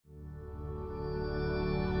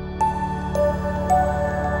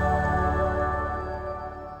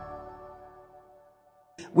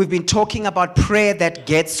we've been talking about prayer that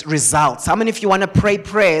gets results. How many of you want to pray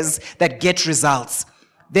prayers that get results?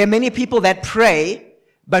 There are many people that pray,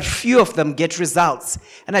 but few of them get results.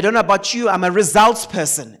 And I don't know about you, I'm a results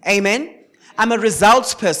person. Amen? I'm a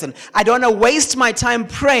results person. I don't want to waste my time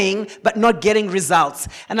praying but not getting results.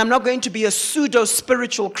 And I'm not going to be a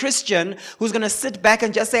pseudo-spiritual Christian who's going to sit back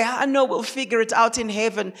and just say, I know we'll figure it out in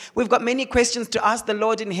heaven. We've got many questions to ask the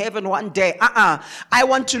Lord in heaven one day. I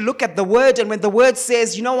want to look at the word, and when the word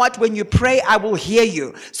says, you know what, when you pray, I will hear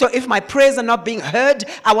you. So if my prayers are not being heard,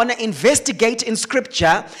 I want to investigate in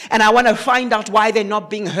scripture and I want to find out why they're not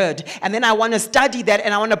being heard. And then I want to study that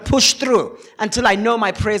and I want to push through until I know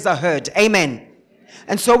my prayers are heard. Amen.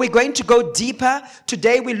 And so we're going to go deeper.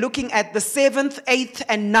 Today we're looking at the 7th, 8th,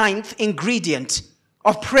 and 9th ingredient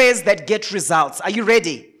of prayers that get results. Are you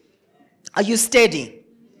ready? Are you steady?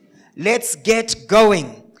 Let's get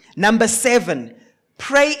going. Number 7,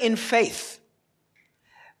 pray in faith.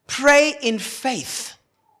 Pray in faith.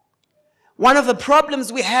 One of the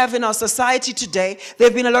problems we have in our society today, there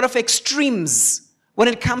have been a lot of extremes when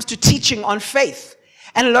it comes to teaching on faith.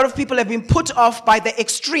 And a lot of people have been put off by the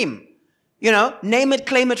extreme. You know, name it,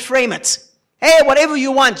 claim it, frame it. Hey, whatever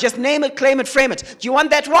you want, just name it, claim it, frame it. Do you want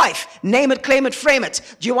that wife? Name it, claim it, frame it.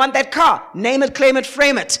 Do you want that car? Name it, claim it,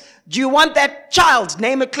 frame it. Do you want that child?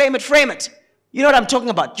 Name it, claim it, frame it. You know what I'm talking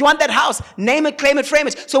about. Do you want that house? Name it, claim it, frame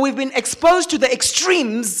it. So we've been exposed to the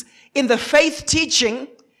extremes in the faith teaching,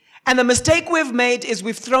 and the mistake we've made is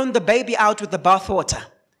we've thrown the baby out with the bathwater.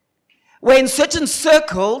 Where in certain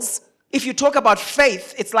circles, if you talk about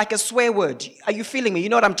faith, it's like a swear word. Are you feeling me? You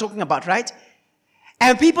know what I'm talking about, right?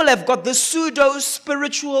 And people have got this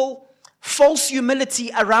pseudo-spiritual false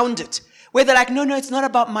humility around it, where they're like, no, it's not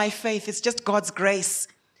about my faith. It's just God's grace.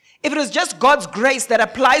 If it is just God's grace that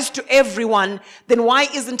applies to everyone, then why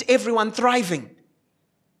isn't everyone thriving?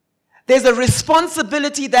 There's a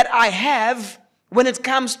responsibility that I have when it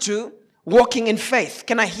comes to walking in faith.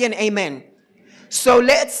 Can I hear an amen? So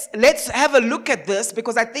let's have a look at this,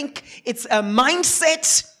 because I think it's a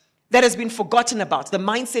mindset that has been forgotten about, the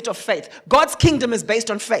mindset of faith. God's kingdom is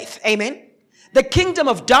based on faith. Amen? The kingdom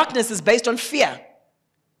of darkness is based on fear.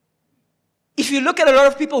 If you look at a lot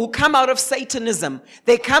of people who come out of Satanism,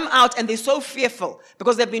 they come out and they're so fearful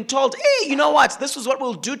because they've been told, hey, you know what? This is what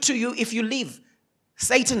we'll do to you if you leave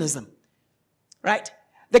Satanism. Right?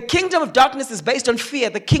 The kingdom of darkness is based on fear.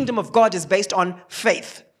 The kingdom of God is based on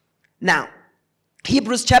faith. Now,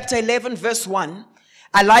 Hebrews chapter 11, verse 1.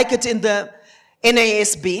 I like it in the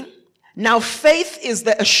NASB. Now, faith is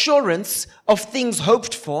the assurance of things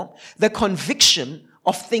hoped for, the conviction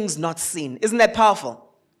of things not seen. Isn't that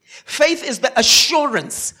powerful? Faith is the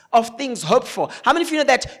assurance of things hoped for. How many of you know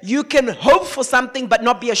that you can hope for something but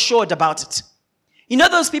not be assured about it? You know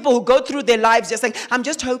those people who go through their lives just saying, I'm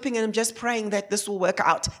just hoping and I'm just praying that this will work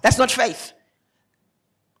out. That's not faith.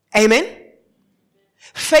 Amen?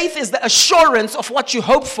 Faith is the assurance of what you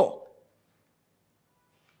hope for.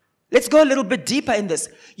 Let's go a little bit deeper in this.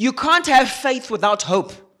 You can't have faith without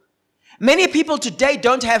hope. Many people today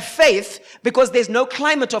don't have faith because there's no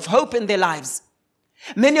climate of hope in their lives.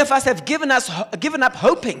 Many of us have given up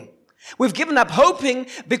hoping. We've given up hoping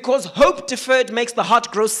because hope deferred makes the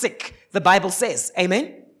heart grow sick, the Bible says.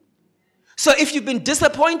 Amen? So if you've been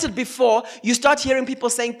disappointed before, you start hearing people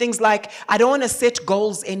saying things like, I don't want to set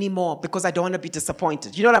goals anymore because I don't want to be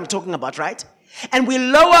disappointed. You know what I'm talking about, right? And we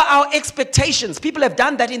lower our expectations. People have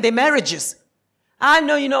done that in their marriages. I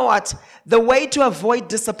know, you know what? The way to avoid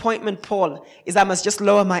disappointment, Paul, is I must just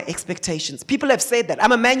lower my expectations. People have said that.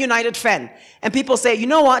 I'm a Man United fan. And people say, you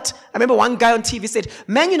know what? I remember one guy on TV said,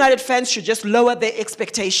 Man United fans should just lower their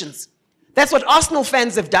expectations. That's what Arsenal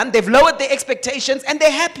fans have done. They've lowered their expectations and they're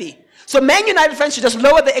happy. So Man United fans should just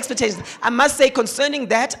lower their expectations. I must say, concerning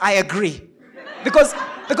that, I agree. Because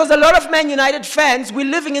a lot of Man United fans, we're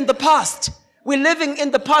living in the past. We're living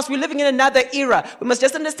in the past. We're living in another era. We must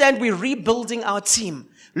just understand we're rebuilding our team.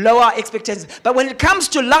 Lower our expectations. But when it comes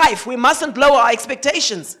to life, we mustn't lower our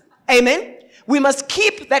expectations. Amen? We must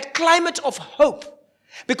keep that climate of hope.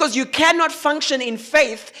 Because you cannot function in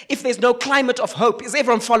faith if there's no climate of hope. Is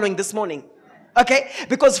everyone following this morning? Okay?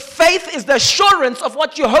 Because faith is the assurance of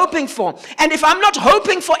what you're hoping for. And if I'm not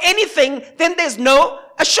hoping for anything, then there's no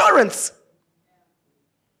assurance.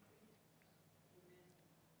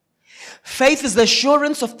 Faith is the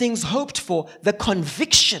assurance of things hoped for, the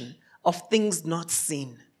conviction of things not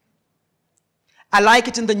seen. I like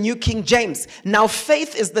it in the New King James. Now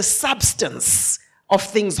faith is the substance of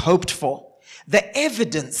things hoped for, the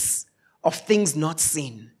evidence of things not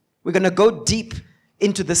seen. We're going to go deep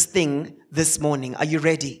into this thing this morning. Are you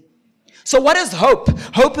ready? So what is hope?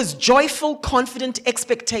 Hope is joyful, confident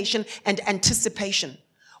expectation and anticipation.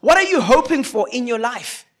 What are you hoping for in your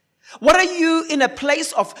life? What are you in a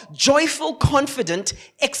place of joyful, confident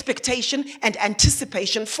expectation and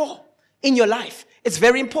anticipation for in your life? It's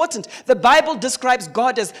very important. The Bible describes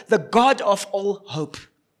God as the God of all hope.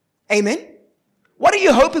 Amen? What are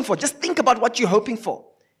you hoping for? Just think about what you're hoping for.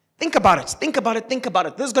 Think about it. Think about it. Think about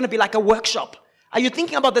it. This is going to be like a workshop. Are you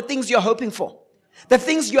thinking about the things you're hoping for? The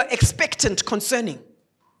things you're expectant concerning?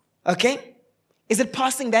 Okay? Is it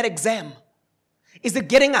passing that exam? Is it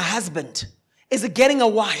getting a husband? Is it getting a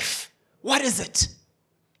wife? What is it?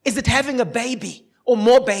 Is it having a baby or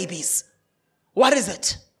more babies? What is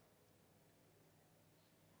it?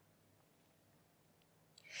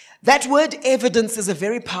 That word evidence is a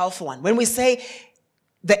very powerful one. When we say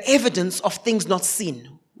the evidence of things not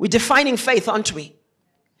seen, we're defining faith, aren't we?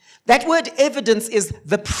 That word evidence is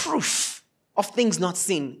the proof of things not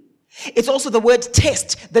seen. It's also the word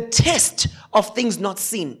test, the test of things not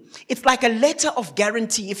seen. It's like a letter of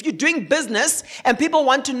guarantee. If you're doing business and people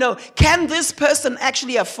want to know, can this person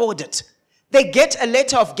actually afford it? They get a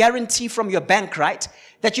letter of guarantee from your bank, right?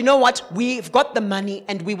 That you know what, we've got the money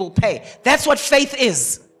and we will pay. That's what faith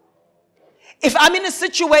is. If I'm in a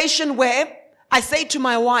situation where I say to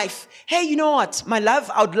my wife, hey, you know what, my love,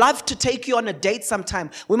 I would love to take you on a date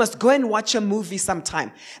sometime. We must go and watch a movie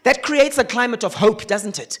sometime. That creates a climate of hope,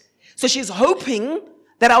 doesn't it? So she's hoping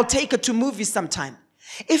that I'll take her to movies sometime.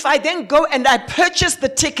 If I then go and I purchase the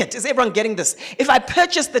ticket, is everyone getting this? If I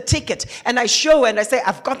purchase the ticket and I show her and I say,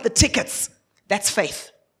 I've got the tickets, that's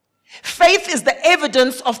faith. Faith is the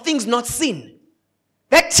evidence of things not seen.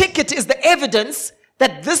 That ticket is the evidence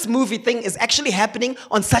that this movie thing is actually happening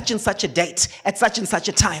on such and such a date, at such and such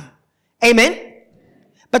a time. Amen?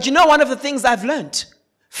 But you know one of the things I've learned?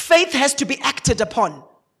 Faith has to be acted upon.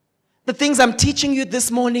 The things I'm teaching you this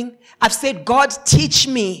morning, I've said, God, teach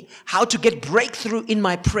me how to get breakthrough in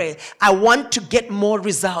my prayer. I want to get more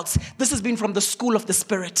results. This has been from the school of the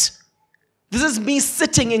Spirit. This is me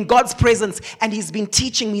sitting in God's presence, and He's been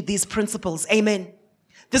teaching me these principles. Amen.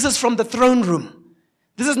 This is from the throne room.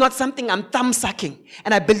 This is not something I'm thumb-sucking,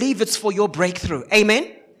 and I believe it's for your breakthrough.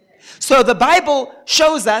 Amen? So the Bible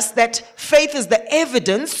shows us that faith is the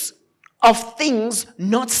evidence of things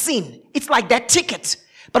not seen. It's like that ticket.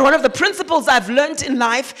 But one of the principles I've learned in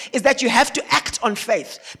life is that you have to act on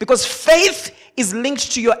faith, because faith is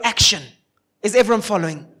linked to your action. Is everyone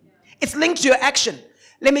following? It's linked to your action.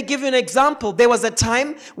 Let me give you an example. There was a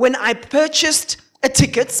time when I purchased a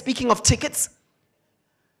ticket, speaking of tickets.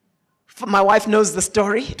 My wife knows the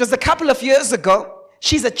story. It was a couple of years ago.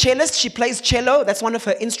 She's a cellist. She plays cello. That's one of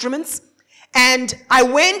her instruments. And I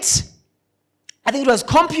went, I think it was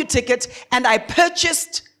CompuTicket, and I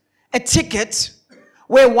purchased a ticket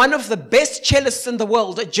where one of the best cellists in the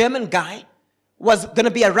world, a German guy, was going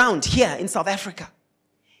to be around here in South Africa.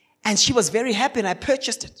 And she was very happy, and I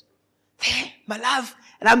purchased it. Hey, my love.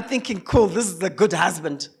 And I'm thinking, cool, this is a good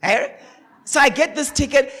husband. Hey? So I get this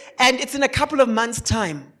ticket, and it's in a couple of months'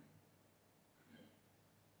 time.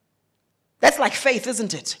 That's like faith,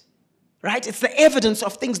 isn't it? Right? It's the evidence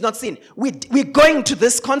of things not seen. We're going to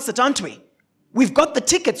this concert, aren't we? We've got the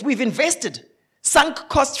tickets. We've invested. Sunk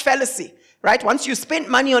cost fallacy, right? Once you spend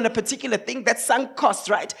money on a particular thing, that's sunk cost,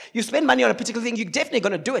 right? You spend money on a particular thing, you're definitely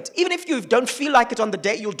going to do it. Even if you don't feel like it on the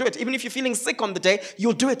day, you'll do it. Even if you're feeling sick on the day,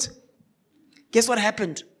 you'll do it. Guess what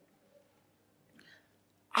happened?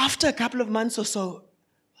 After a couple of months or so,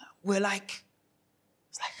 we're like,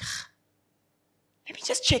 let me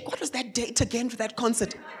just check. What was that date again for that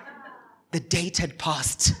concert? The date had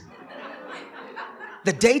passed.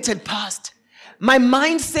 The date had passed. My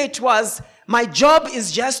mindset was, my job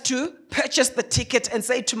is just to purchase the ticket and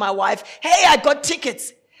say to my wife, hey, I got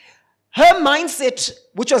tickets. Her mindset,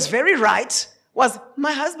 which was very right, was,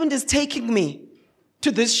 my husband is taking me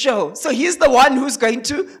to this show. So he's the one who's going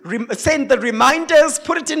to send the reminders,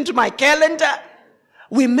 put it into my calendar.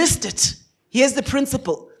 We missed it. Here's the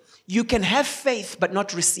principle. You can have faith but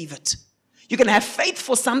not receive it. You can have faith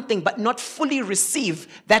for something but not fully receive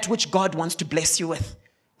that which God wants to bless you with.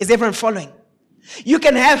 Is everyone following? You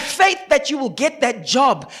can have faith that you will get that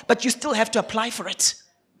job, but you still have to apply for it.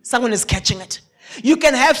 Someone is catching it. You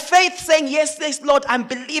can have faith saying, yes, yes, Lord, I'm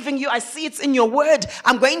believing you. I see it's in your word.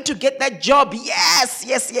 I'm going to get that job. Yes,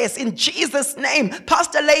 yes, yes, in Jesus' name.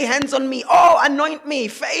 Pastor, lay hands on me. Oh, anoint me,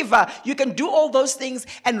 favor. You can do all those things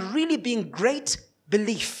and really be in great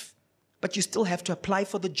belief. But you still have to apply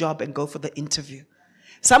for the job and go for the interview.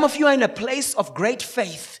 Some of you are in a place of great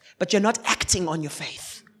faith, but you're not acting on your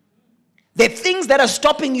faith. There are things that are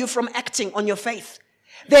stopping you from acting on your faith.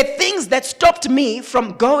 There are things that stopped me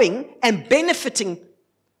from going and benefiting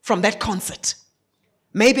from that concert.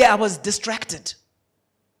 Maybe I was distracted.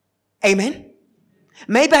 Amen?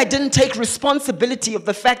 Maybe I didn't take responsibility of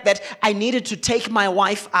the fact that I needed to take my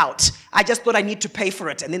wife out. I just thought I need to pay for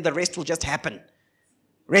it, and then the rest will just happen.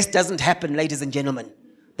 Rest doesn't happen, ladies and gentlemen.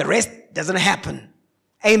 The rest doesn't happen.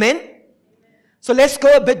 Amen? So let's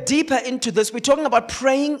go a bit deeper into this. We're talking about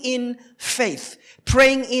praying in faith.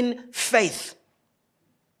 Praying in faith.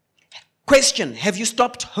 Question, have you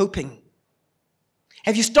stopped hoping?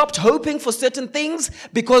 Have you stopped hoping for certain things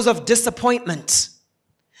because of disappointment?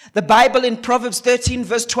 The Bible in Proverbs 13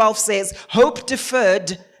 verse 12 says, hope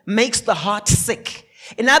deferred makes the heart sick.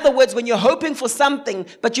 In other words, when you're hoping for something,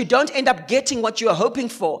 but you don't end up getting what you're hoping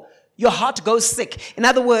for, your heart goes sick. In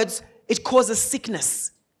other words, it causes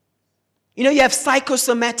sickness. You know, you have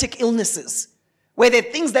psychosomatic illnesses where there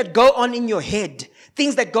are things that go on in your head,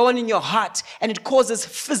 things that go on in your heart, and it causes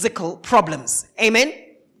physical problems. Amen?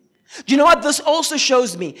 Do you know what this also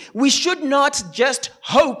shows me? We should not just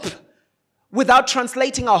hope without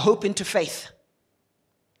translating our hope into faith.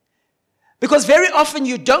 Because very often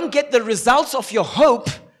you don't get the results of your hope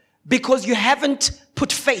because you haven't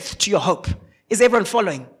put faith to your hope. Is everyone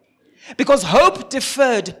following? Because hope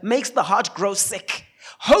deferred makes the heart grow sick.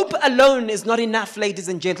 Hope alone is not enough, ladies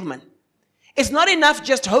and gentlemen. It's not enough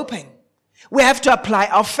just hoping. We have to apply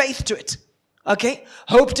our faith to it. Okay?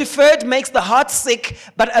 Hope deferred makes the heart sick,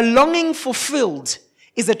 but a longing fulfilled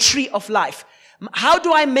is a tree of life. How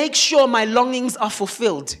do I make sure my longings are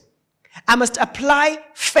fulfilled? I must apply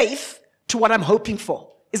faith to what I'm hoping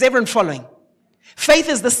for. Is everyone following? Faith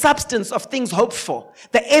is the substance of things hoped for,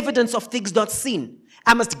 the evidence of things not seen.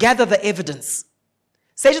 I must gather the evidence.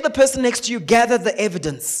 Say to the person next to you, gather the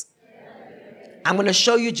evidence. I'm going to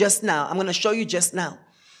show you just now.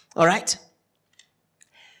 All right?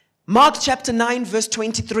 Mark chapter 9 verse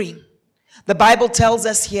 23. The Bible tells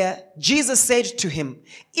us here, Jesus said to him,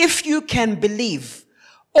 if you can believe,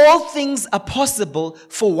 all things are possible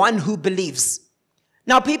for one who believes.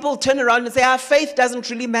 Now people turn around and say, our faith doesn't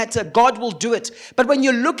really matter. God will do it. But when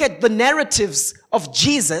you look at the narratives of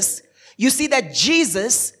Jesus, you see that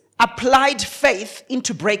Jesus applied faith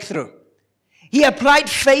into breakthrough. He applied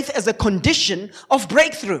faith as a condition of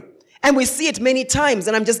breakthrough. And we see it many times.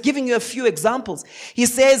 And I'm just giving you a few examples. He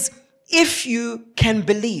says, if you can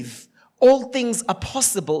believe, all things are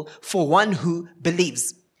possible for one who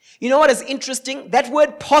believes. You know what is interesting? That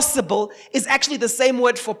word possible is actually the same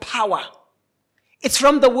word for power. It's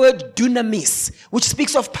from the word dunamis, which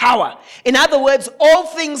speaks of power. In other words, all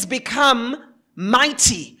things become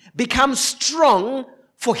mighty, become strong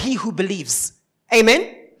for he who believes.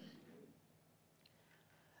 Amen?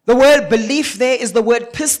 The word belief there is the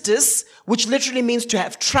word pistis, which literally means to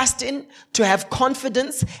have trust in, to have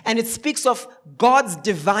confidence, and it speaks of God's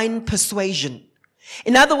divine persuasion.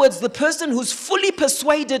 In other words, the person who's fully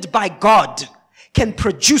persuaded by God can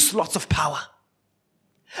produce lots of power.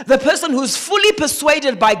 The person who's fully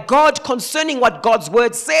persuaded by God concerning what God's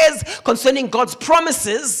word says, concerning God's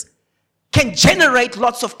promises, can generate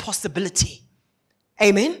lots of possibility.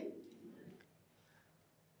 Amen?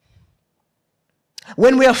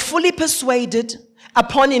 When we are fully persuaded,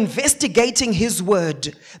 upon investigating his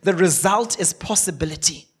word, the result is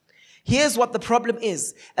possibility. Here's what the problem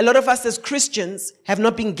is. A lot of us as Christians have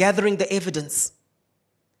not been gathering the evidence.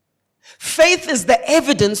 Faith is the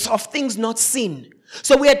evidence of things not seen.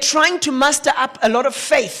 So we are trying to muster up a lot of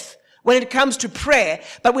faith when it comes to prayer,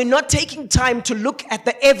 but we're not taking time to look at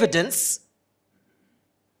the evidence.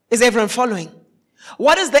 Is everyone following?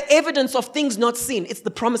 What is the evidence of things not seen? It's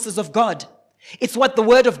the promises of God. It's what the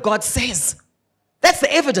word of God says. That's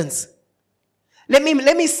the evidence. Let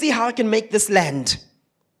me see how I can make this land.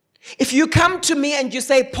 If you come to me and you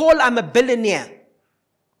say, Paul, I'm a billionaire.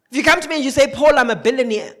 If you come to me and you say, Paul, I'm a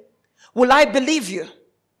billionaire, will I believe you?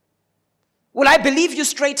 Will I believe you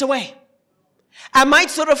straight away? I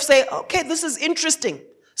might sort of say, okay, this is interesting.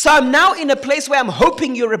 So I'm now in a place where I'm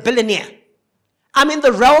hoping you're a billionaire. I'm in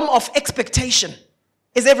the realm of expectation.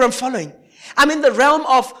 Is everyone following? I'm in the realm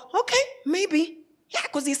of, okay, maybe. Yeah,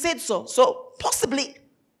 because he said so. So possibly.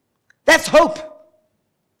 That's hope.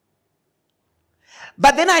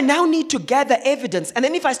 But then I now need to gather evidence. And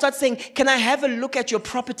then if I start saying, can I have a look at your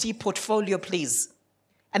property portfolio, please?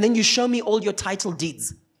 And then you show me all your title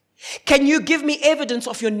deeds. Can you give me evidence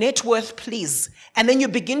of your net worth, please? And then you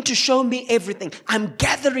begin to show me everything. I'm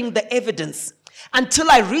gathering the evidence until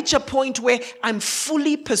I reach a point where I'm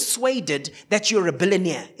fully persuaded that you're a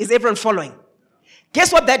billionaire. Is everyone following?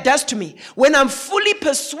 Guess what that does to me? When I'm fully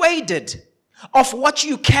persuaded of what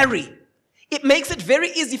you carry, it makes it very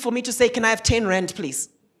easy for me to say, can I have 10 rand, please?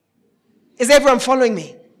 Is everyone following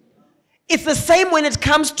me? It's the same when it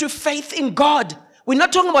comes to faith in God. We're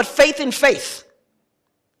not talking about faith in faith.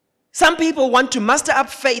 Some people want to muster up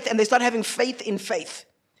faith and they start having faith in faith.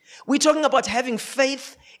 We're talking about having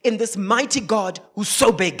faith in this mighty God who's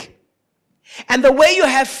so big. And the way you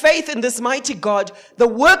have faith in this mighty God, the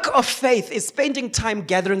work of faith is spending time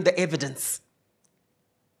gathering the evidence.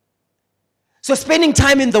 So spending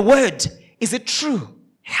time in the Word, is it true?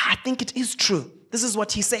 Yeah, I think it is true. This is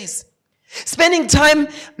what he says. Spending time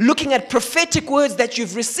looking at prophetic words that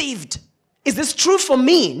you've received. Is this true for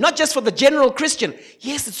me? Not just for the general Christian.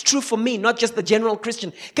 Yes, it's true for me, not just the general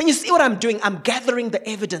Christian. Can you see what I'm doing? I'm gathering the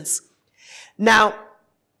evidence. Now,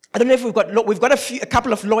 I don't know if we've got a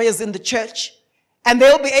couple of lawyers in the church, and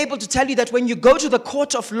they'll be able to tell you that when you go to the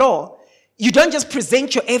court of law, you don't just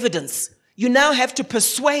present your evidence. You now have to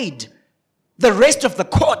persuade the rest of the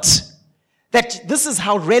court that this is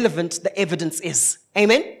how relevant the evidence is.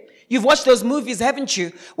 Amen? You've watched those movies, haven't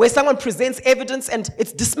you, where someone presents evidence and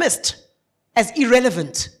it's dismissed as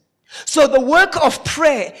irrelevant. So the work of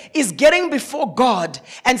prayer is getting before God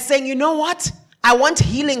and saying, you know what? I want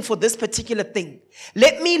healing for this particular thing.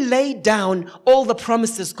 Let me lay down all the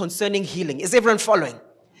promises concerning healing. Is everyone following?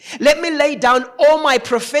 Let me lay down all my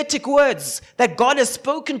prophetic words that God has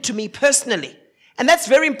spoken to me personally. And that's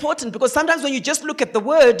very important, because sometimes when you just look at the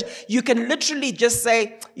word, you can literally just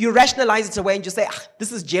say, you rationalize it away and just say,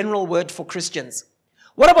 this is general word for Christians.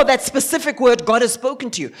 What about that specific word God has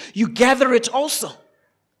spoken to you? You gather it also.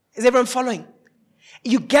 Is everyone following?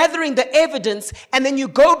 You're gathering the evidence, and then you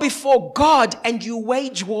go before God and you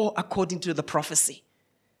wage war according to the prophecy.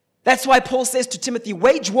 That's why Paul says to Timothy,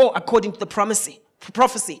 wage war according to the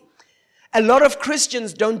prophecy. A lot of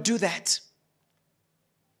Christians don't do that.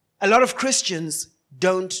 A lot of Christians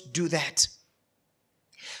don't do that.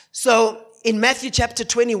 So in Matthew chapter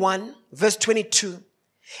 21, verse 22,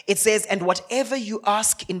 it says, and whatever you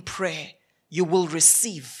ask in prayer, you will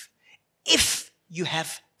receive if you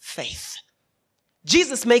have faith.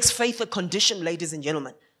 Jesus makes faith a condition, ladies and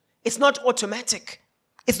gentlemen. It's not automatic.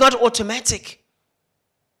 It's not automatic.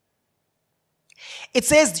 It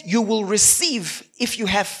says you will receive if you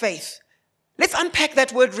have faith. Let's unpack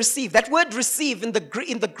that word receive. That word receive in the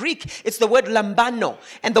Greek, it's the word lambano.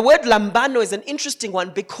 And the word lambano is an interesting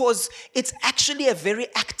one because it's actually a very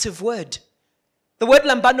active word. The word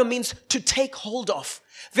lambano means to take hold of.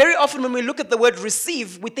 Very often when we look at the word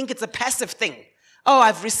receive, we think it's a passive thing. Oh,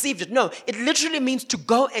 I've received it. No, it literally means to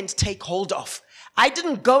go and take hold of. I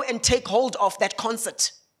didn't go and take hold of that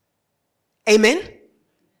concert. Amen?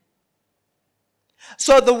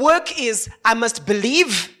 So the work is, I must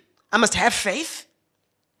believe, I must have faith.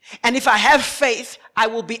 And if I have faith, I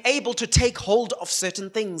will be able to take hold of certain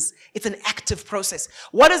things. It's an active process.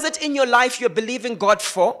 What is it in your life you're believing God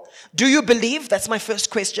for? Do you believe? That's my first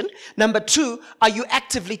question. Number 2, are you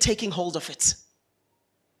actively taking hold of it?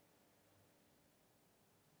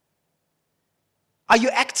 Are you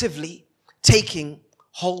actively taking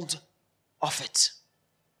hold of it?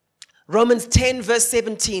 Romans 10 verse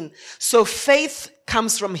 17. So faith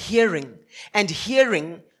comes from hearing, and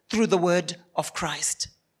hearing through the word of Christ.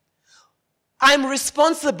 I'm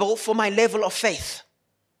responsible for my level of faith.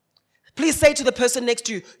 Please say to the person next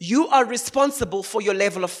to you, you are responsible for your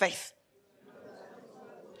level of faith.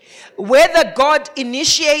 Whether God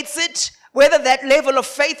initiates it, whether that level of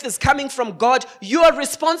faith is coming from God, you are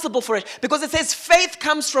responsible for it. Because it says faith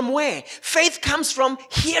comes from where? Faith comes from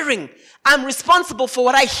hearing. I'm responsible for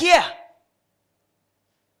what I hear.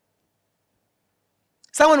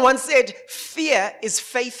 Someone once said, fear is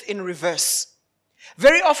faith in reverse.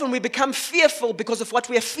 Very often we become fearful because of what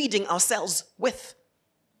we are feeding ourselves with.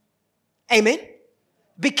 Amen?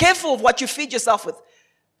 Be careful of what you feed yourself with.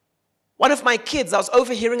 One of my kids, I was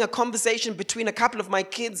overhearing a conversation between a couple of my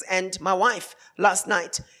kids and my wife last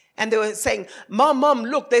night. And they were saying, Mom,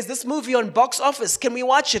 look, there's this movie on Box Office. Can we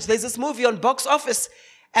watch it? There's this movie on Box Office.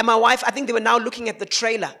 And my wife, I think they were now looking at the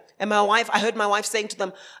trailer. And I heard my wife saying to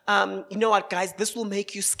them, you know what, guys, this will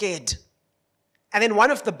make you scared. And then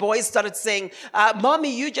one of the boys started saying,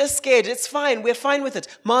 Mommy, you just scared. It's fine. We're fine with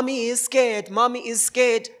it. Mommy is scared. Mommy is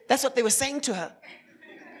scared. That's what they were saying to her.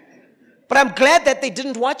 But I'm glad that they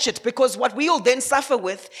didn't watch it, because what we will then suffer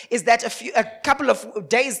with is that a couple of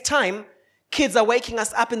days' time, kids are waking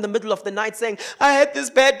us up in the middle of the night saying, I had this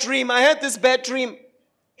bad dream. I had this bad dream.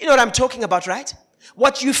 You know what I'm talking about, right?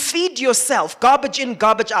 What you feed yourself, garbage in,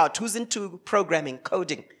 garbage out. Who's into programming,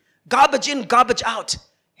 coding? Garbage in, garbage out.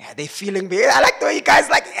 Yeah, they're feeling me. I like the way you guys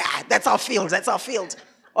like, yeah, that's our field. That's our field.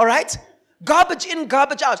 All right? Garbage in,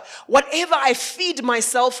 garbage out. Whatever I feed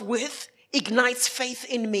myself with ignites faith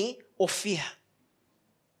in me or fear.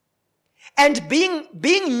 And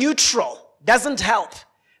being neutral doesn't help,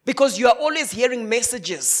 because you are always hearing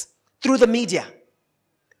messages through the media,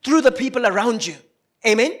 through the people around you.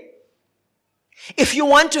 Amen? If you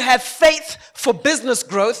want to have faith for business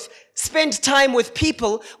growth, spend time with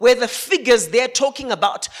people where the figures they're talking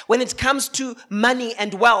about when it comes to money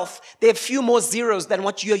and wealth, there are a few more zeros than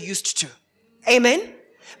what you're used to. Amen?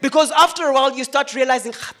 Because after a while, you start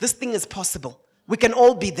realizing, this thing is possible. We can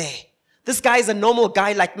all be there. This guy is a normal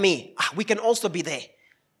guy like me. We can also be there.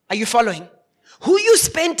 Are you following? Who you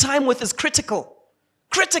spend time with is critical.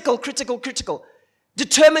 Critical, critical, critical.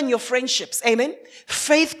 Determine your friendships. Amen?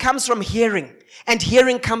 Faith comes from hearing, and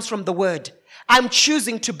hearing comes from the word. I'm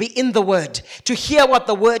choosing to be in the word, to hear what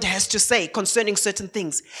the word has to say concerning certain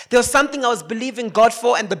things. There was something I was believing God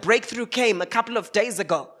for, and the breakthrough came a couple of days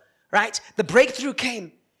ago, right? The breakthrough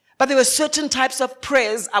came. But there were certain types of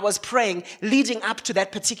prayers I was praying leading up to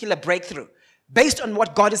that particular breakthrough, based on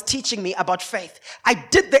what God is teaching me about faith. I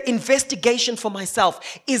did the investigation for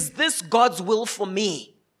myself. Is this God's will for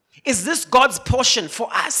me? Is this God's portion for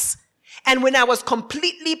us? And when I was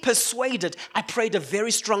completely persuaded, I prayed a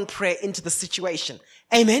very strong prayer into the situation.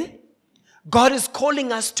 Amen? God is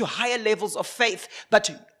calling us to higher levels of faith,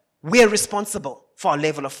 but we're responsible for our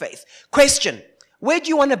level of faith. Question, where do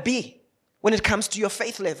you want to be when it comes to your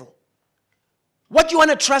faith level? What do you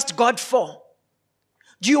want to trust God for?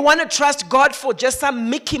 Do you want to trust God for just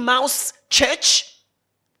some Mickey Mouse church?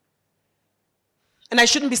 And I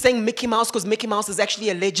shouldn't be saying Mickey Mouse because Mickey Mouse is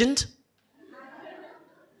actually a legend.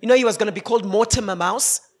 You know, he was going to be called Mortimer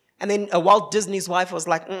Mouse. And then Walt Disney's wife was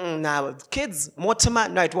like, nah, kids, Mortimer,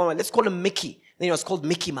 no, it won't. Let's call him Mickey. Then he was called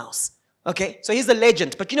Mickey Mouse. Okay, so he's a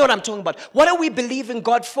legend. But you know what I'm talking about. What are we believing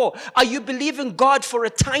God for? Are you believing God for a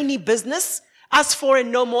tiny business? Ask for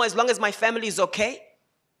and no more as long as my family is okay?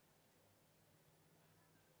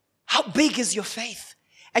 How big is your faith?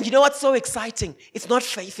 And you know what's so exciting? It's not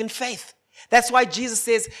faith in faith. That's why Jesus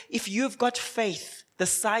says, if you've got faith the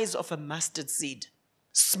size of a mustard seed,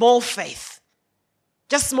 small faith,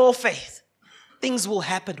 just small faith, things will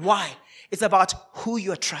happen. Why? It's about who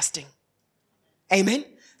you're trusting. Amen?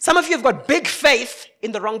 Some of you have got big faith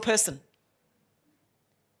in the wrong person.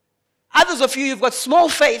 Others of you, you've got small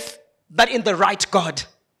faith, but in the right God.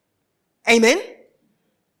 Amen?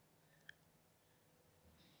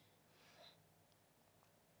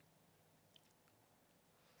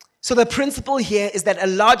 So the principle here is that a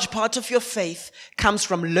large part of your faith comes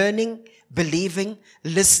from learning, believing,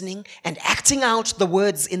 listening, and acting out the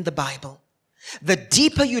words in the Bible. The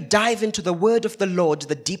deeper you dive into the word of the Lord,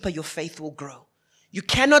 the deeper your faith will grow. You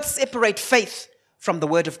cannot separate faith from the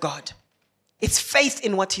word of God. It's faith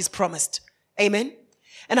in what he's promised. Amen?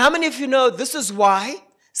 And how many of you know this is why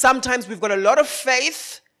sometimes we've got a lot of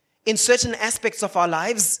faith in certain aspects of our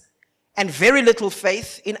lives and very little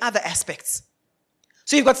faith in other aspects?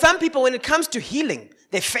 So you've got some people, when it comes to healing,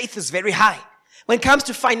 their faith is very high. When it comes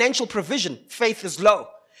to financial provision, faith is low.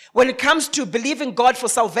 When it comes to believing God for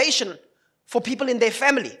salvation for people in their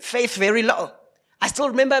family, faith very low. I still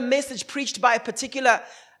remember a message preached by a particular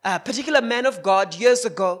man of God years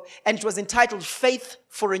ago, and it was entitled Faith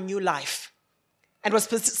for a New Life. And was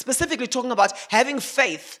specifically talking about having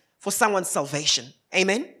faith for someone's salvation.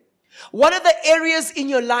 Amen? What are the areas in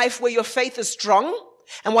your life where your faith is strong?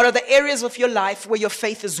 And what are the areas of your life where your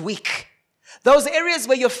faith is weak? Those areas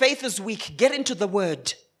where your faith is weak, get into the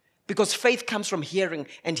word. Because faith comes from hearing,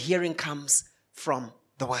 and hearing comes from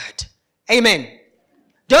the word. Amen.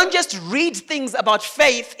 Don't just read things about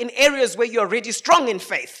faith in areas where you're already strong in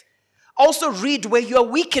faith. Also read where you're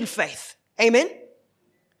weak in faith. Amen.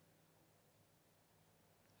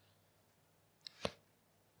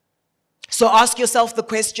 So ask yourself the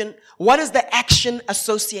question, what is the action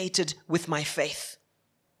associated with my faith?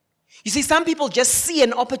 You see, some people just see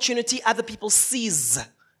an opportunity, other people seize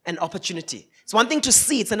an opportunity. It's one thing to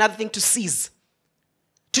see, it's another thing to seize.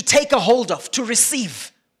 To take a hold of, to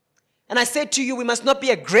receive. And I said to you, we must not be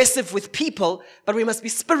aggressive with people, but we must be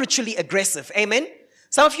spiritually aggressive. Amen?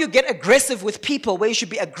 Some of you get aggressive with people where you should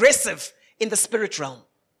be aggressive in the spirit realm.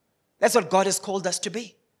 That's what God has called us to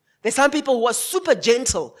be. There's some people who are super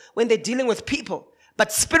gentle when they're dealing with people,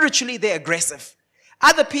 but spiritually they're aggressive.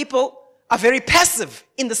 Other people are very passive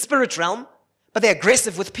in the spirit realm, but they're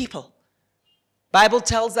aggressive with people. Bible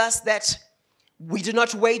tells us that we do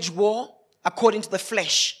not wage war according to the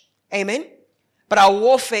flesh. Amen? But our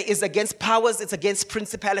warfare is against powers, it's against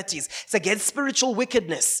principalities, it's against spiritual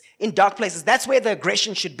wickedness in dark places. That's where the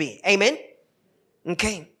aggression should be. Amen?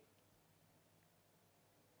 Okay.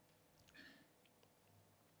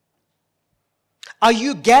 Are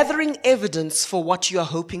you gathering evidence for what you are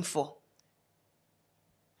hoping for?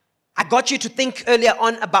 I got you to think earlier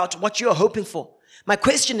on about what you're hoping for. My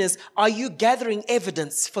question is, are you gathering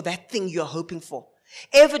evidence for that thing you're hoping for?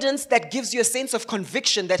 Evidence that gives you a sense of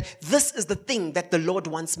conviction that this is the thing that the Lord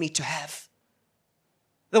wants me to have.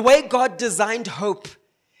 The way God designed hope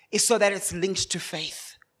is so that it's linked to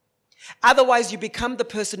faith. Otherwise, you become the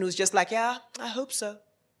person who's just like, yeah, I hope so.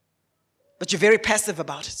 But you're very passive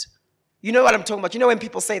about it. You know what I'm talking about. You know when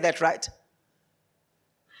people say that, right?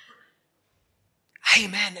 Hey,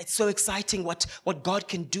 man, it's so exciting what God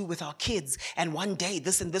can do with our kids. And one day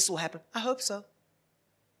this and this will happen. I hope so.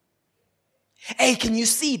 Hey, can you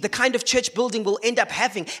see the kind of church building we'll end up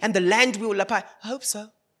having and the land we will apply? I hope so.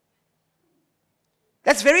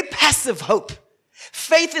 That's very passive hope.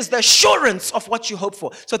 Faith is the assurance of what you hope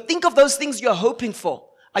for. So think of those things you're hoping for.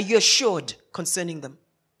 Are you assured concerning them?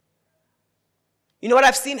 You know what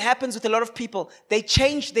I've seen happens with a lot of people? They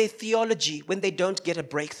change their theology when they don't get a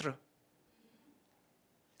breakthrough.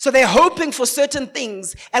 So they're hoping for certain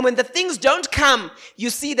things, and when the things don't come, you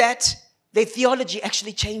see that their theology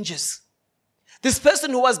actually changes. This person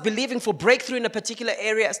who was believing for breakthrough in a particular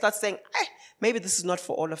area starts saying, maybe this is not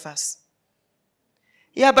for all of us.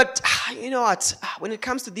 Yeah, but you know what? When it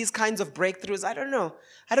comes to these kinds of breakthroughs, I don't know.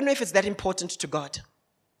 I don't know if it's that important to God.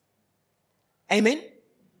 Amen?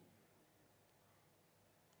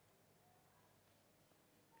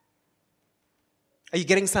 Are you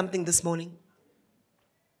getting something this morning?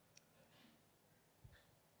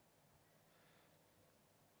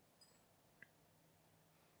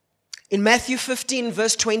 In Matthew 15,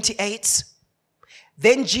 verse 28,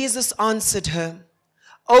 then Jesus answered her,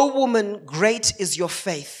 O woman, great is your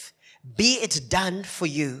faith. Be it done for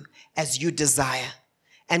you as you desire.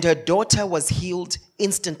 And her daughter was healed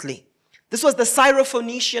instantly. This was the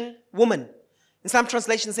Syrophoenician woman. In some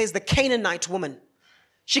translations, it says the Canaanite woman.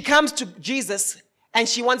 She comes to Jesus and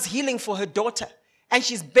she wants healing for her daughter. And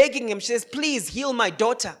she's begging him. She says, please heal my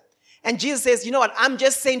daughter. And Jesus says, you know what? I'm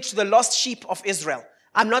just sent to the lost sheep of Israel.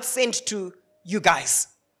 I'm not sent to you guys.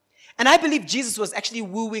 And I believe Jesus was actually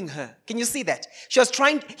wooing her. Can you see that?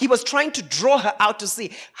 He was trying to draw her out to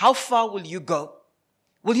see, how far will you go?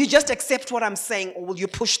 Will you just accept what I'm saying, or will you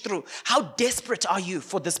push through? How desperate are you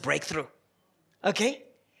for this breakthrough? Okay?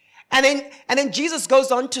 And then Jesus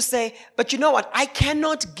goes on to say, but you know what? I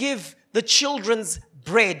cannot give the children's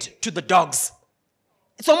bread to the dogs.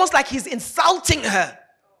 It's almost like he's insulting her.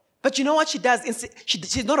 But you know what she does?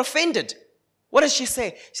 She's not offended. What does she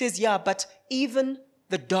say? She says, yeah, but even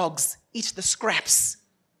the dogs eat the scraps.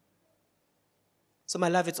 So my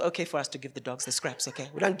love, it's okay for us to give the dogs the scraps, okay?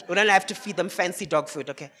 We don't have to feed them fancy dog food,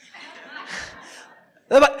 okay?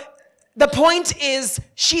 But the point is,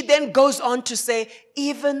 she then goes on to say,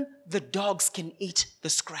 even the dogs can eat the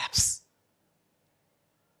scraps.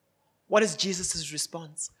 What is Jesus'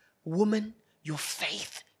 response? Woman, your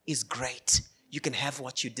faith is great. You can have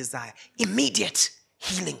what you desire. Immediate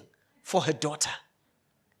healing for her daughter.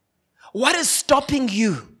 What is stopping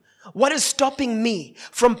you? What is stopping me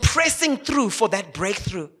from pressing through for that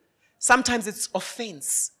breakthrough? Sometimes it's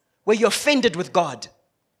offense, where you're offended with God.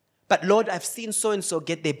 But Lord, I've seen so-and-so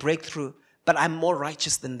get their breakthrough, but I'm more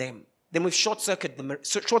righteous than them. Then we've short-circuited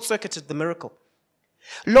the miracle.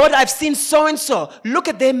 Lord, I've seen so-and-so. Look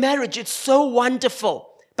at their marriage. It's so wonderful.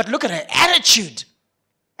 But look at her attitude.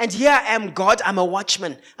 And here I am, God, I'm a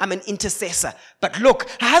watchman. I'm an intercessor. But look,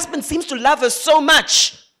 her husband seems to love her so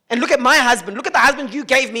much. And look at my husband. Look at the husband you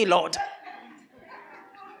gave me, Lord.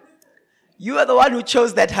 You are the one who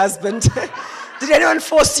chose that husband. Did anyone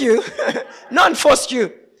force you? No one forced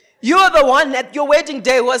you. You are the one at your wedding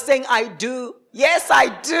day who was saying, I do. Yes, I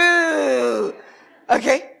do.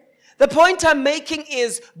 Okay? The point I'm making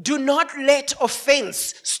is, do not let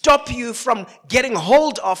offense stop you from getting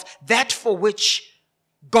hold of that for which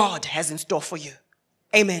God has in store for you.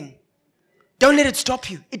 Amen. Don't let it stop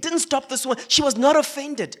you. It didn't stop this one. She was not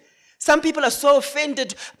offended. Some people are so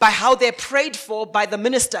offended by how they're prayed for by the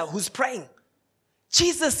minister who's praying.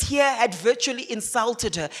 Jesus here had virtually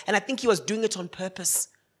insulted her, and I think he was doing it on purpose.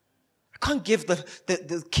 I can't give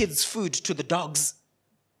the kids food to the dogs.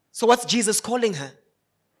 So what's Jesus calling her?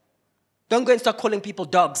 Don't go and start calling people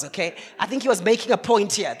dogs, okay? I think he was making a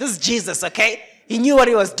point here. This is Jesus, okay? He knew what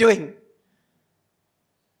he was doing.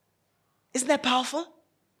 Isn't that powerful?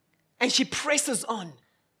 And she presses on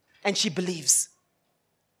and she believes.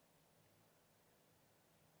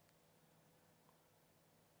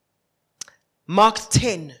 Mark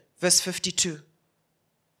 10, verse 52.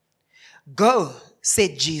 Go,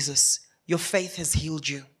 said Jesus, your faith has healed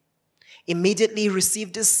you. Immediately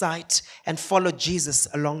received his sight and followed Jesus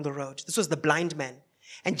along the road. This was the blind man.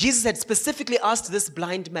 And Jesus had specifically asked this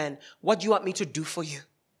blind man, what do you want me to do for you?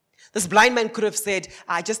 This blind man could have said,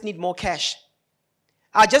 I just need more cash.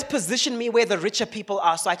 Just position me where the richer people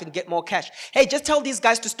are so I can get more cash. Hey, just tell these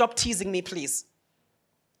guys to stop teasing me, please.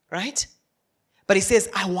 Right? But he says,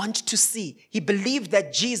 I want to see. He believed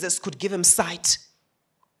that Jesus could give him sight.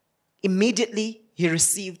 Immediately he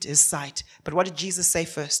received his sight. But what did Jesus say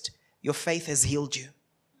first? Your faith has healed you.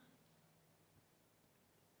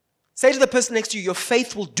 Say to the person next to you, your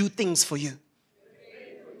faith will do things for you.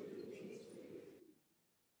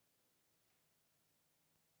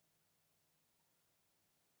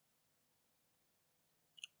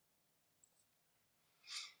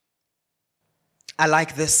 I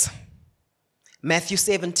like this. Matthew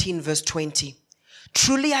 17 verse 20.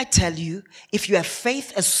 Truly I tell you, if you have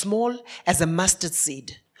faith as small as a mustard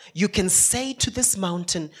seed, you can say to this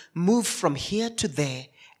mountain, move from here to there,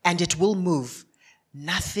 and it will move.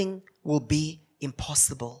 Nothing will be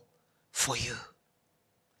impossible for you.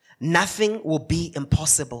 Nothing will be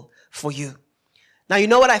impossible for you. Now, you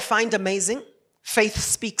know what I find amazing? Faith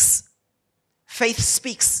speaks. Faith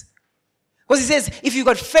speaks. Because he says, if you've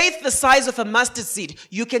got faith the size of a mustard seed,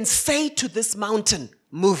 you can say to this mountain,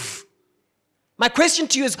 move. My question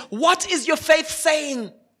to you is, what is your faith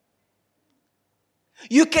saying?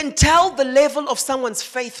 You can tell the level of someone's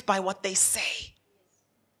faith by what they say.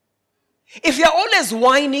 If you're always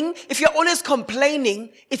whining, if you're always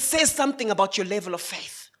complaining, it says something about your level of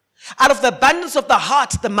faith. Out of the abundance of the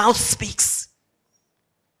heart, the mouth speaks.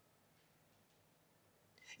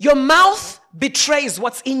 Your mouth betrays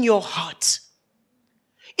what's in your heart.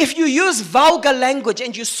 If you use vulgar language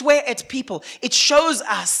and you swear at people, it shows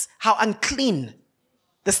us how unclean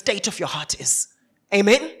the state of your heart is.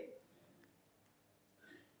 Amen?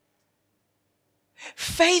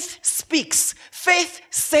 Faith speaks. Faith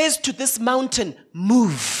says to this mountain,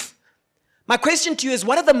 move. My question to you is,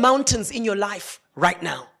 what are the mountains in your life right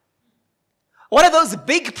now? What are those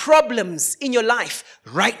big problems in your life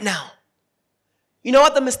right now? You know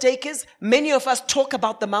what the mistake is? Many of us talk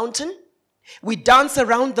about the mountain. We dance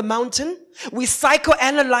around the mountain. We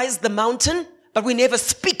psychoanalyze the mountain, but we never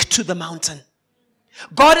speak to the mountain.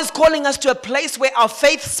 God is calling us to a place where our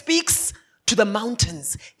faith speaks to the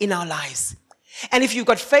mountains in our lives. And if you've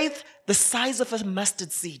got faith the size of a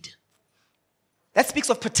mustard seed, that speaks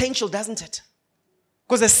of potential, doesn't it?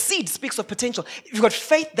 Because a seed speaks of potential. If you've got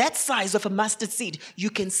faith that size of a mustard seed, you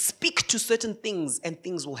can speak to certain things and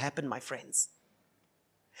things will happen, my friends.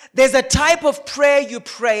 There's a type of prayer you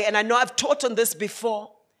pray, and I know I've taught on this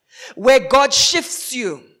before, where God shifts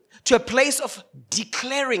you to a place of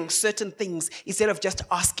declaring certain things instead of just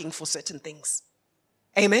asking for certain things.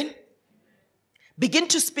 Amen? Begin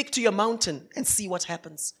to speak to your mountain and see what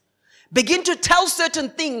happens. Begin to tell certain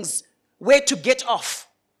things where to get off,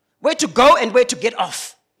 where to go and where to get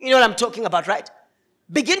off. You know what I'm talking about, right?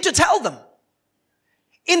 Begin to tell them.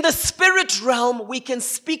 In the spirit realm, we can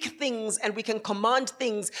speak things and we can command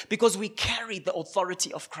things because we carry the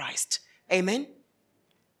authority of Christ. Amen?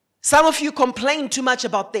 Some of you complain too much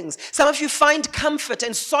about things. Some of you find comfort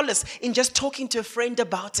and solace in just talking to a friend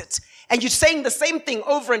about it. And you're saying the same thing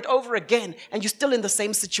over and over again, and you're still in the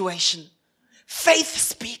same situation. Faith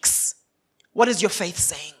speaks. What is your faith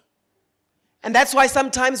saying? And that's why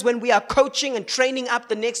sometimes when we are coaching and training up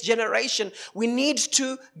the next generation, we need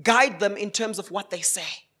to guide them in terms of what they say.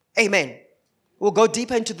 Amen. We'll go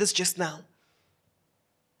deeper into this just now.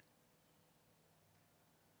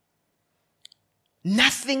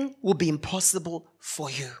 Nothing will be impossible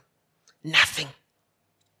for you. Nothing.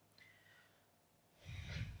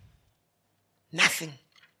 Nothing.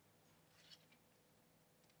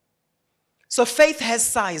 So faith has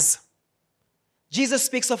size. Jesus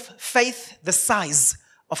speaks of faith the size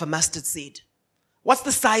of a mustard seed. What's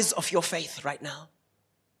the size of your faith right now?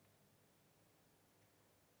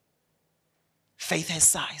 Faith has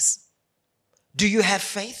size. Do you have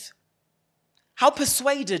faith? How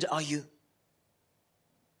persuaded are you?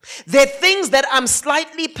 There are things that I'm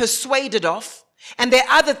slightly persuaded of, and there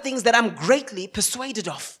are other things that I'm greatly persuaded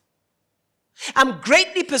of. I'm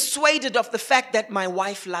greatly persuaded of the fact that my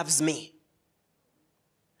wife loves me.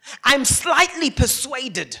 I'm slightly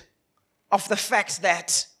persuaded of the fact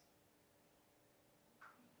that...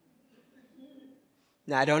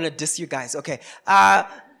 No, I don't want to diss you guys. Okay. I'm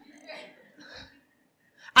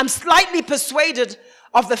slightly persuaded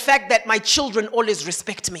of the fact that my children always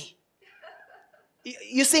respect me.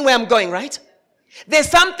 You see where I'm going, right? There's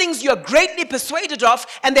some things you're greatly persuaded of,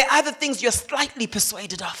 and there are other things you're slightly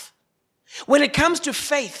persuaded of. When it comes to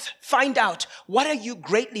faith, find out, what are you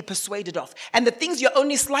greatly persuaded of? And the things you're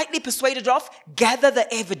only slightly persuaded of, gather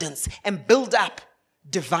the evidence and build up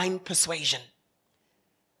divine persuasion.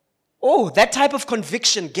 Oh, that type of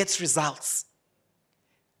conviction gets results.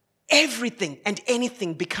 Everything and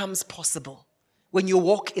anything becomes possible when you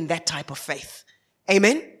walk in that type of faith.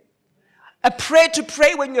 Amen? A prayer to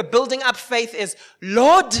pray when you're building up faith is,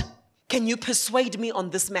 Lord, can you persuade me on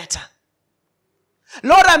this matter?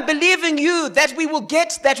 Lord, I'm believing you that we will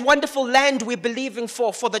get that wonderful land we're believing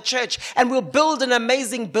for the church, and we'll build an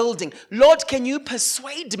amazing building. Lord, can you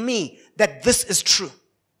persuade me that this is true?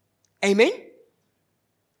 Amen?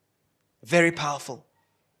 Very powerful.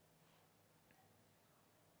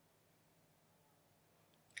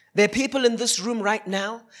 There are people in this room right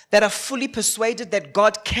now that are fully persuaded that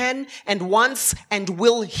God can and wants and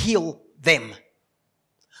will heal them.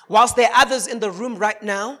 Whilst there are others in the room right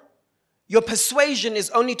now, your persuasion is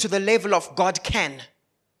only to the level of God can.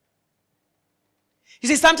 You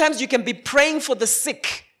see, sometimes you can be praying for the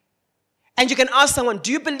sick and you can ask someone,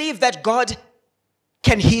 do you believe that God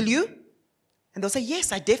can heal you? And they'll say,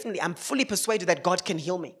 yes, I'm fully persuaded that God can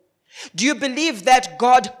heal me. Do you believe that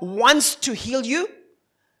God wants to heal you?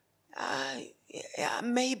 Yeah,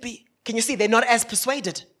 maybe. Can you see? They're not as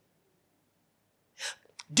persuaded.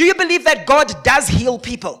 Do you believe that God does heal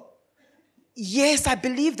people? Yes, I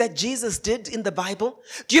believe that Jesus did in the Bible.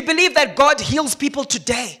 Do you believe that God heals people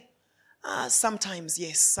today? Sometimes,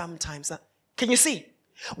 yes, sometimes. Can you see?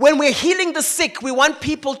 When we're healing the sick, we want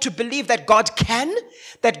people to believe that God can,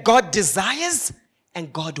 that God desires,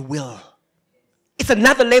 and God will. It's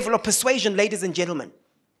another level of persuasion, ladies and gentlemen.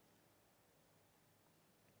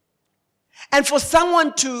 And for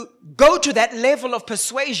someone to go to that level of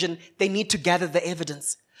persuasion, they need to gather the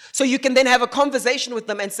evidence. So you can then have a conversation with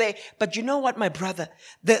them and say, but you know what, my brother,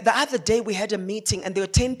 the other day we had a meeting and there were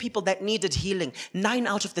 10 people that needed healing. 9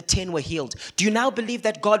 out of the 10 were healed. Do you now believe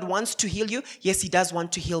that God wants to heal you? Yes, he does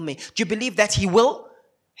want to heal me. Do you believe that he will?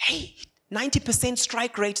 Hey, 90%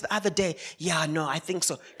 strike rate the other day. Yeah, no, I think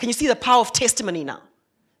so. Can you see the power of testimony now?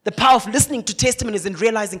 The power of listening to testimonies and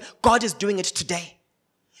realizing God is doing it today.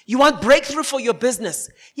 You want breakthrough for your business.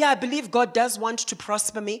 Yeah, I believe God does want to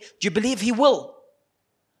prosper me. Do you believe he will?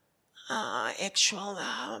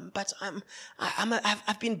 But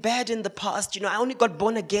I've been bad in the past. You know, I only got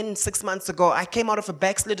born again 6 months ago. I came out of a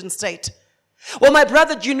backslidden state. Well, my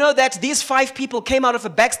brother, do you know that these 5 people came out of a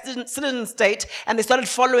backslidden state and they started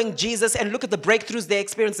following Jesus, and look at the breakthroughs they're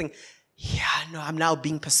experiencing. Yeah, no, I'm now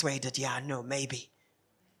being persuaded. Yeah, no, maybe.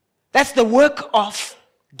 That's the work of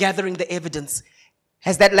gathering the evidence.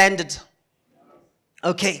 Has that landed?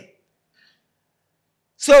 Okay.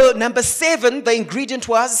 So number 7, the ingredient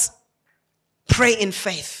was pray in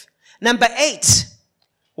faith. Number 8,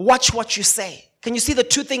 watch what you say. Can you see the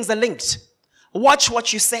two things are linked? Watch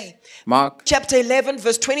what you say. Mark chapter 11,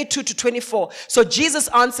 verse 22 to 24. So Jesus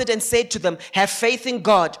answered and said to them, have faith in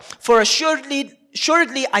God. For assuredly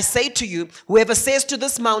I say to you, whoever says to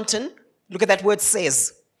this mountain, look at that word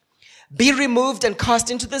says, be removed and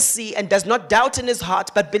cast into the sea, and does not doubt in his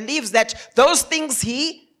heart, but believes that those things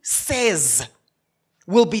he says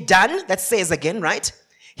will be done. That says again, right?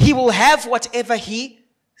 He will have whatever he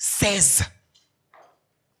says.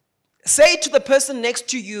 Say to the person next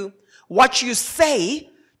to you, what you say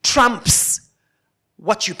trumps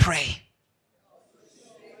what you pray.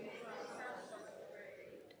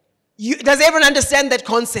 Does everyone understand that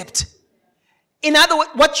concept? In other words,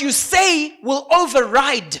 what you say will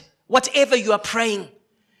override whatever you are praying.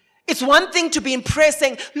 It's one thing to be in prayer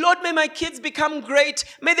saying, Lord, may my kids become great.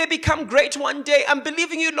 May they become great one day. I'm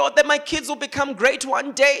believing you, Lord, that my kids will become great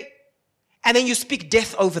one day. And then you speak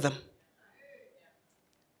death over them.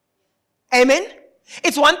 Amen?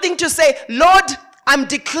 It's one thing to say, Lord, I'm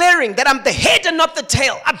declaring that I'm the head and not the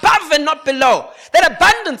tail, above and not below, that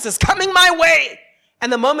abundance is coming my way. And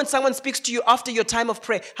the moment someone speaks to you after your time of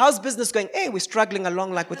prayer, how's business going? Hey, we're struggling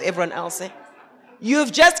along like with everyone else, eh?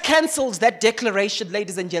 You've just cancelled that declaration,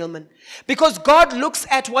 ladies and gentlemen. Because God looks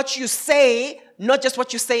at what you say, not just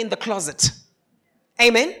what you say in the closet.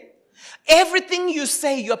 Amen? Everything you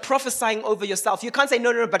say, you're prophesying over yourself. You can't say,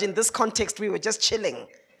 no, but in this context, we were just chilling.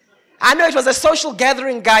 I know it was a social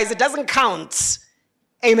gathering, guys. It doesn't count.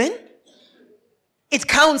 Amen? It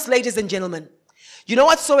counts, ladies and gentlemen. You know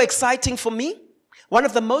what's so exciting for me? One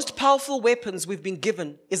of the most powerful weapons we've been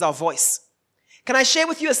given is our voice. Can I share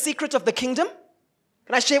with you a secret of the kingdom?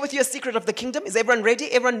 Can I share with you a secret of the kingdom? Is everyone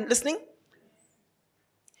ready? Everyone listening?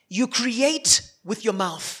 You create with your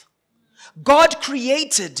mouth. God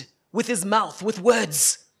created with his mouth, with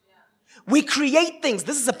words. We create things.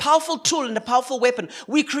 This is a powerful tool and a powerful weapon.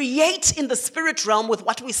 We create in the spirit realm with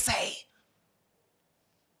what we say.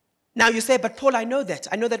 Now you say, but Paul, I know that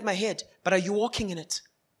in my head. But are you walking in it?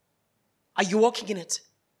 Are you walking in it?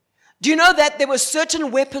 Do you know that there were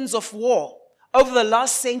certain weapons of war over the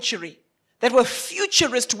last century that were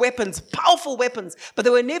futurist weapons, powerful weapons, but they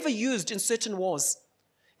were never used in certain wars?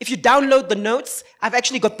 If you download the notes, I've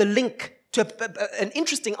actually got the link to an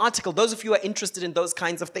interesting article, those of you who are interested in those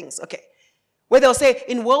kinds of things, okay, where they'll say,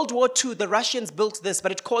 in World War II, the Russians built this,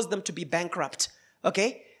 but it caused them to be bankrupt.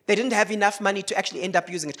 Okay? They didn't have enough money to actually end up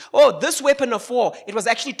using it. Oh, this weapon of war, it was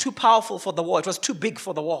actually too powerful for the war. It was too big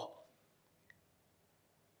for the war.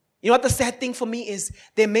 You know what the sad thing for me is?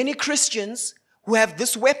 There are many Christians who have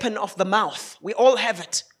this weapon of the mouth. We all have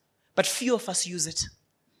it, but few of us use it.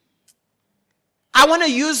 I want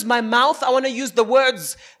to use my mouth. I want to use the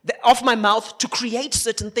words of my mouth to create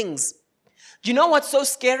certain things. Do you know what's so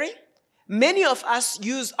scary? Many of us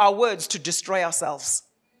use our words to destroy ourselves.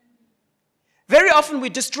 Very often we're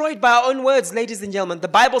destroyed by our own words, ladies and gentlemen. The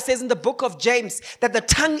Bible says in the book of James that the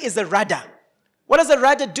tongue is a rudder. What does a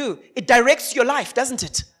rudder do? It directs your life, doesn't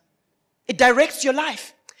it? It directs your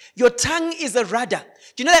life. Your tongue is a rudder.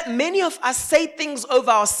 Do you know that many of us say things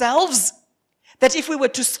over ourselves that if we were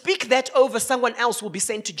to speak that over someone else, we'll be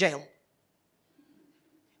sent to jail?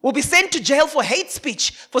 We'll be sent to jail for hate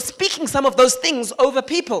speech, for speaking some of those things over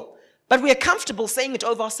people. But we are comfortable saying it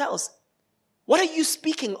over ourselves. What are you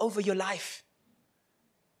speaking over your life?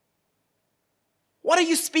 What are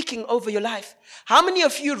you speaking over your life? How many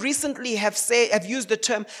of you recently have used the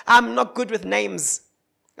term, I'm not good with names?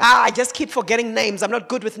 I just keep forgetting names. I'm not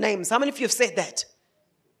good with names. How many of you have said that?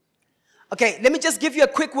 Okay, let me just give you a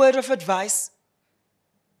quick word of advice.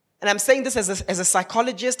 And I'm saying this as a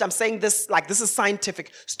psychologist. I'm saying this like this is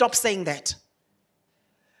scientific. Stop saying that.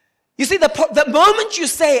 You see, the moment you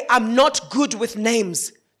say, I'm not good with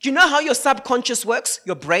names, do you know how your subconscious works?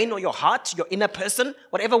 Your brain or your heart, your inner person,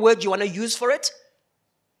 whatever word you want to use for it.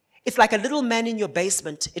 It's like a little man in your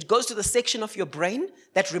basement. It goes to the section of your brain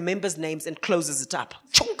that remembers names and closes it up.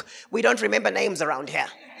 Chunk! We don't remember names around here.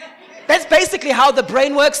 That's basically how the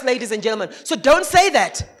brain works, ladies and gentlemen. So don't say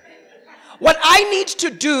that. What I need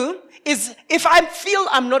to do is, if I feel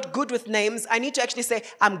I'm not good with names, I need to actually say,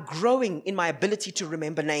 I'm growing in my ability to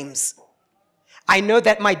remember names. I know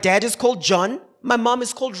that my dad is called John. My mom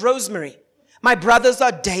is called Rosemary. My brothers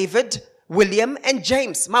are David, William, and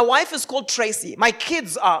James. My wife is called Tracy. My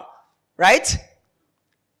kids are, right?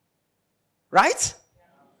 Right?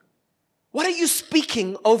 What are you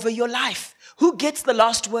speaking over your life? Who gets the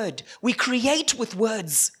last word? We create with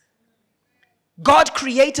words. God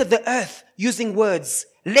created the earth using words.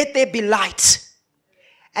 Let there be light.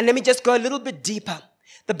 And let me just go a little bit deeper.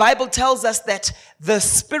 The Bible tells us that the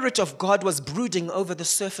Spirit of God was brooding over the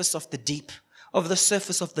surface of the deep, over the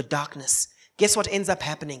surface of the darkness. Guess what ends up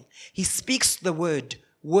happening? He speaks the word.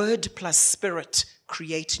 Word plus spirit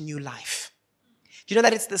create new life. Do you know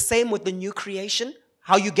that it's the same with the new creation?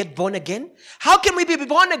 How you get born again? How can we be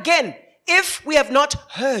born again if we have not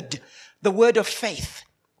heard the word of faith?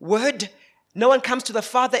 Word, no one comes to the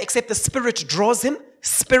Father except the Spirit draws him.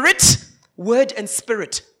 Spirit, word and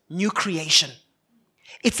spirit, new creation.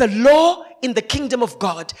 It's a law in the kingdom of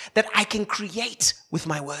God that I can create with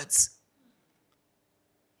my words.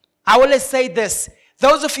 I will say this.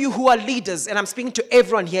 Those of you who are leaders, and I'm speaking to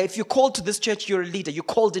everyone here, if you're called to this church, you're a leader. You're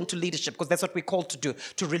called into leadership because that's what we're called to do,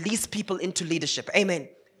 to release people into leadership. Amen.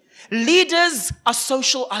 Leaders are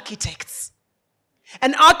social architects.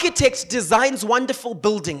 An architect designs wonderful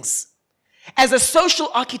buildings. As a social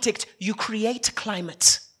architect, you create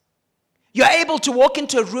climate. You're able to walk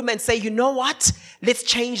into a room and say, you know what? Let's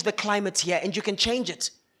change the climate here. And you can change it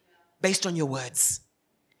based on your words.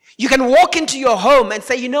 You can walk into your home and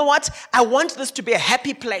say, you know what? I want this to be a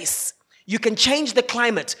happy place. You can change the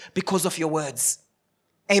climate because of your words.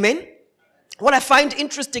 Amen? What I find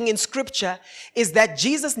interesting in Scripture is that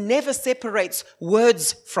Jesus never separates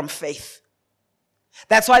words from faith.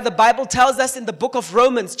 That's why the Bible tells us in the book of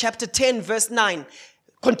Romans, chapter 10, verse 9,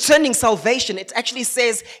 concerning salvation, it actually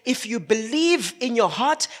says, if you believe in your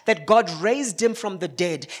heart that God raised him from the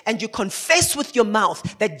dead and you confess with your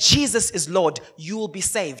mouth that Jesus is Lord, you will be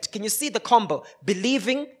saved. Can you see the combo?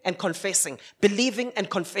 Believing and confessing. Believing and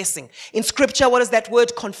confessing. In Scripture, what does that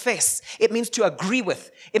word confess? It means to agree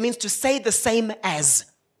with. It means to say the same as.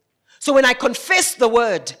 So when I confess the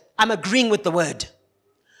word, I'm agreeing with the word.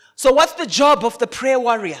 So what's the job of the prayer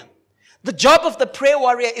warrior? The job of the prayer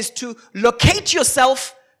warrior is to locate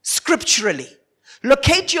yourself scripturally.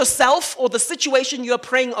 Locate yourself or the situation you're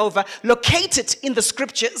praying over. Locate it in the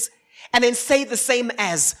scriptures and then say the same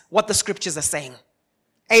as what the scriptures are saying.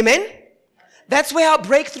 Amen? That's where our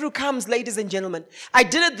breakthrough comes, ladies and gentlemen. I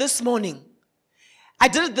did it this morning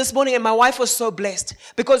and my wife was so blessed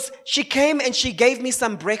because she came and she gave me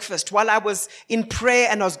some breakfast while I was in prayer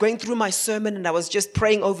and I was going through my sermon and I was just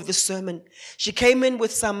praying over the sermon. She came in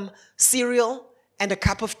with some cereal and a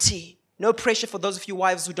cup of tea. No pressure for those of you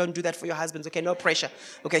wives who don't do that for your husbands. Okay, no pressure.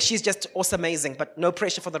 Okay, she's just awesome, amazing, but no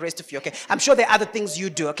pressure for the rest of you. Okay, I'm sure there are other things you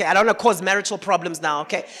do. Okay, I don't want to cause marital problems now.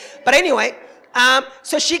 Okay, but anyway,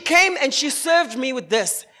 so she came and she served me with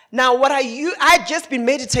this. Now, I had just been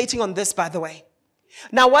meditating on this, by the way.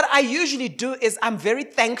 Now, what I usually do is I'm very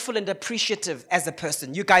thankful and appreciative as a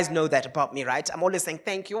person. You guys know that about me, right? I'm always saying,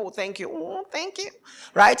 thank you, thank you, thank you,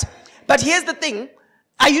 right? But here's the thing.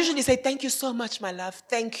 I usually say, thank you so much, my love.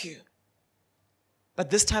 Thank you. But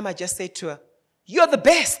this time I just say to her, you're the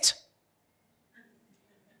best.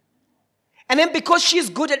 And then because she's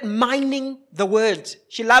good at mining the word,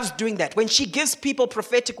 she loves doing that. When she gives people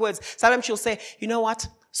prophetic words, sometimes she'll say, you know what?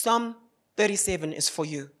 Psalm 37 is for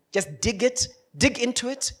you. Just dig into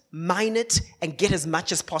it, mine it, and get as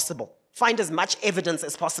much as possible. Find as much evidence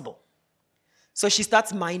as possible. So she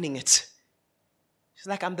starts mining it. She's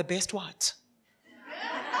like, I'm the best what?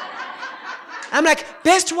 I'm like,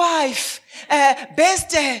 best wife,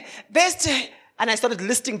 best, and I started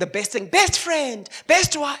listing the best thing, best friend,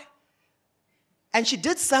 best wife. And she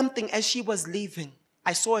did something as she was leaving.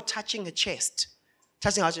 I saw her touching her chest.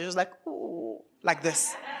 Touching her chest. She was like, ooh, like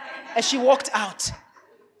this. As she walked out,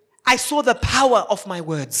 I saw the power of my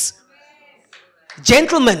words.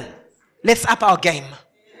 Gentlemen, let's up our game.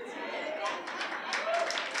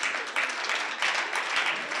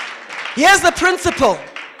 Here's the principle.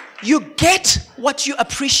 You get what you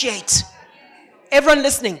appreciate. Everyone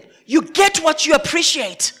listening, you get what you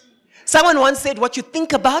appreciate. Someone once said, what you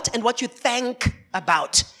think about and what you thank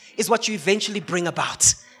about is what you eventually bring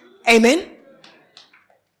about. Amen?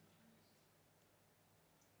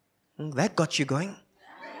 That got you going.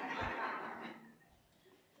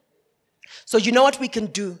 So you know what we can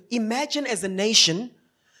do? Imagine as a nation,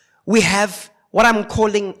 we have what I'm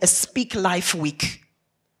calling a Speak Life Week,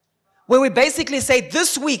 where we basically say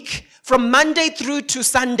this week, from Monday through to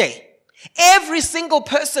Sunday, every single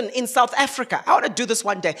person in South Africa, I want to do this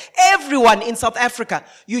one day, everyone in South Africa,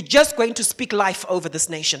 you're just going to speak life over this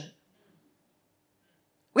nation.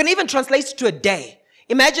 We can even translate it to a day.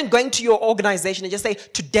 Imagine going to your organization and just say,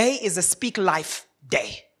 today is a Speak Life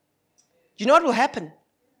Day. You know what will happen?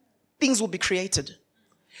 Things will be created.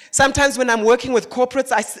 Sometimes when I'm working with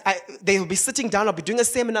corporates, they will be sitting down, I'll be doing a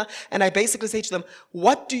seminar, and I basically say to them,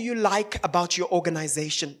 what do you like about your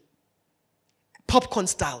organization? Popcorn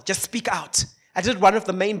style, just speak out. I did one of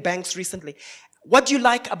the main banks recently. What do you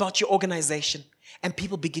like about your organization? And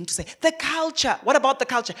people begin to say, the culture. What about the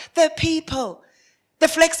culture? The people, the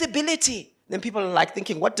flexibility. Then people are like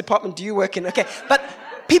thinking, what department do you work in? Okay, but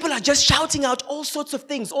people are just shouting out all sorts of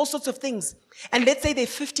things. And let's say there are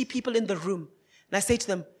 50 people in the room. And I say to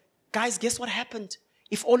them, guys, guess what happened?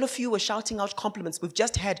 If all of you were shouting out compliments, we've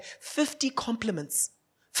just had 50 compliments,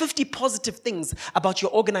 50 positive things about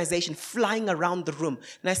your organization flying around the room.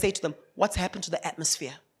 And I say to them, what's happened to the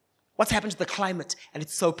atmosphere? What's happened to the climate? And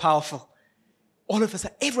it's so powerful. All of us,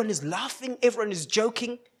 everyone is laughing, everyone is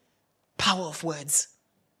joking. Power of words.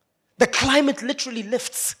 The climate literally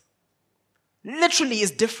lifts. Literally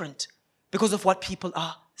is different because of what people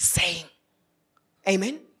are saying.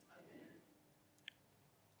 Amen?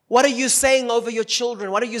 What are you saying over your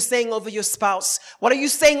children? What are you saying over your spouse? What are you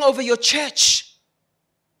saying over your church?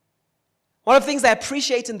 One of the things I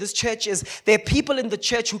appreciate in this church is there are people in the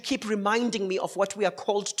church who keep reminding me of what we are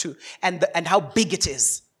called to and how big it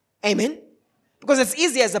is. Amen? Because it's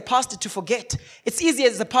easy as a pastor to forget. It's easy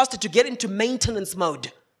as a pastor to get into maintenance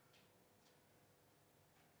mode.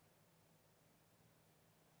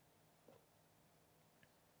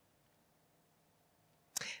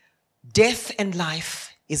 Death and life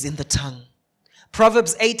is in the tongue.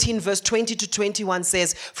 Proverbs 18 verse 20 to 21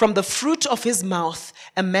 says, from the fruit of his mouth,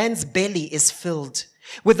 a man's belly is filled.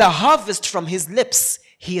 With the harvest from his lips,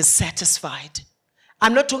 he is satisfied.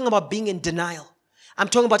 I'm not talking about being in denial. I'm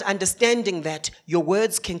talking about understanding that your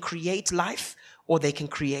words can create life or they can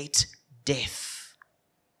create death.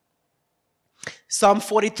 Psalm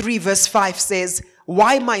 43 verse 5 says,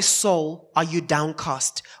 why, my soul, are you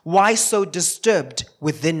downcast? Why so disturbed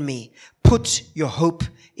within me? Put your hope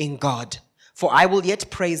in God, for I will yet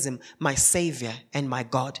praise him, my Savior and my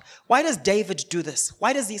God. Why does David do this?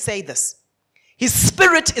 Why does he say this? His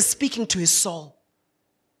spirit is speaking to his soul.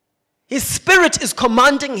 His spirit is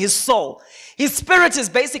commanding his soul. His spirit is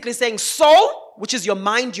basically saying, soul, which is your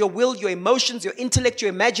mind, your will, your emotions, your intellect, your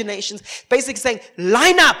imaginations, basically saying,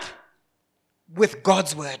 line up with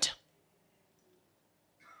God's word.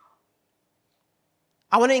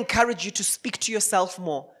 I want to encourage you to speak to yourself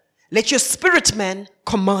more. Let your spirit man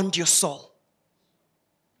command your soul.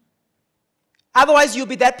 Otherwise, you'll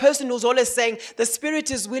be that person who's always saying, the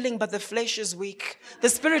spirit is willing, but the flesh is weak. The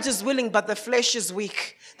spirit is willing, but the flesh is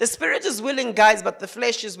weak. The spirit is willing, guys, but the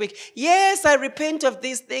flesh is weak. Yes, I repent of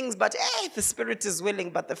these things, but the spirit is willing,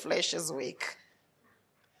 but the flesh is weak.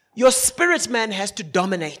 Your spirit man has to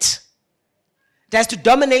dominate. It has to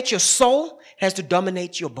dominate your soul. It has to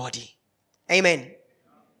dominate your body. Amen.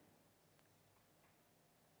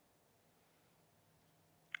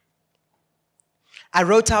 I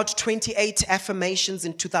wrote out 28 affirmations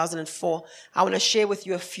in 2004. I want to share with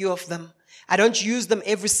you a few of them. I don't use them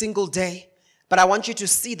every single day, but I want you to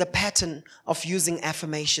see the pattern of using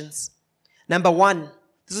affirmations. Number 1,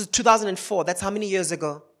 this is 2004. That's how many years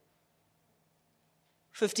ago?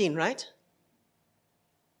 15, right?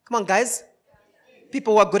 Come on, guys.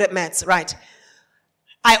 People who are good at maths, right?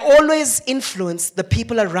 I always influence the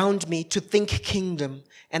people around me to think kingdom,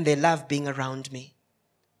 and they love being around me.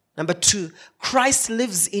 Number 2, Christ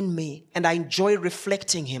lives in me, and I enjoy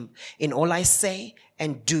reflecting him in all I say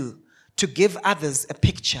and do to give others a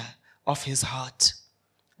picture of his heart.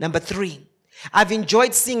 Number 3, I've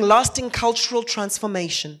enjoyed seeing lasting cultural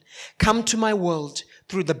transformation come to my world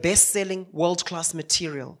through the best-selling world-class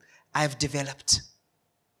material I've developed.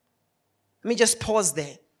 Let me just pause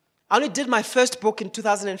there. I only did my first book in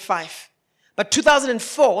 2005. But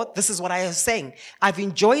 2004, this is what I was saying. I've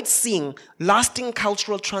enjoyed seeing lasting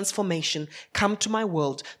cultural transformation come to my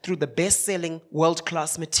world through the best-selling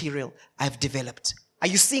world-class material I've developed. Are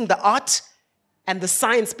you seeing the art and the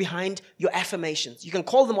science behind your affirmations? You can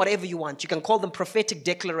call them whatever you want. You can call them prophetic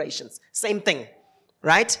declarations. Same thing,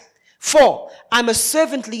 right? 4, I'm a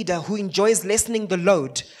servant leader who enjoys lessening the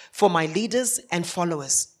load for my leaders and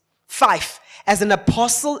followers. 5, as an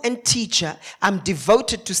apostle and teacher, I'm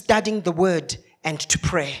devoted to studying the word and to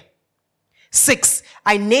prayer. 6,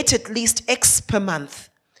 I net at least X per month,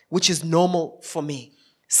 which is normal for me.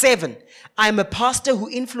 7, I'm a pastor who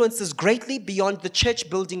influences greatly beyond the church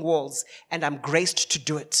building walls, and I'm graced to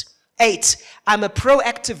do it. 8, I'm a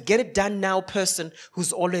proactive, get it done now person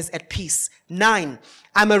who's always at peace. 9,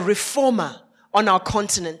 I'm a reformer on our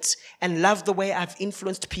continent and love the way I've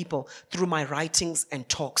influenced people through my writings and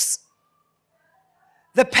talks.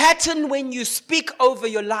 The pattern when you speak over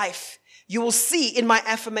your life, you will see in my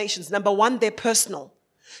affirmations. Number 1, they're personal.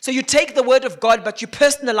 So you take the word of God, but you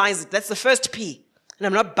personalize it. That's the first P. And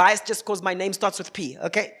I'm not biased just because my name starts with P,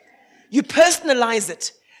 okay? You personalize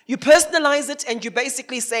it. You personalize it and you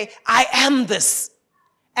basically say, I am this,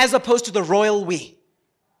 as opposed to the royal we.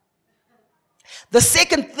 The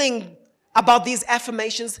second thing about these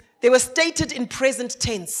affirmations, they were stated in present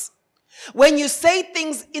tense. When you say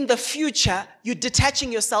things in the future, you're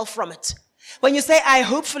detaching yourself from it. When you say, I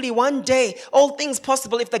hopefully one day, all things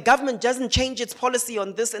possible, if the government doesn't change its policy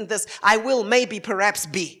on this and this, I will maybe perhaps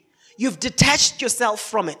be. You've detached yourself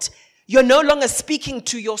from it. You're no longer speaking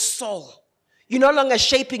to your soul. You're no longer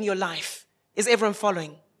shaping your life. Is everyone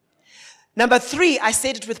following? Number 3, I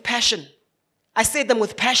said it with passion. I said them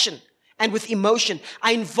with passion and with emotion.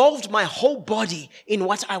 I involved my whole body in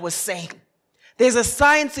what I was saying. There's a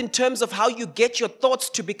science in terms of how you get your thoughts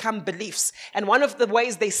to become beliefs. And one of the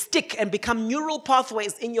ways they stick and become neural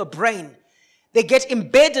pathways in your brain, they get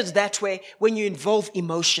embedded that way when you involve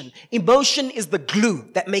emotion. Emotion is the glue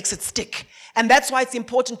that makes it stick. And that's why it's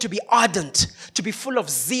important to be ardent, to be full of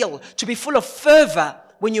zeal, to be full of fervor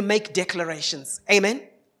when you make declarations. Amen?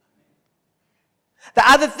 The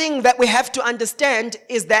other thing that we have to understand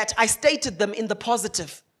is that I stated them in the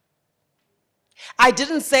positive. I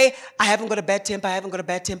didn't say, I haven't got a bad temper, I haven't got a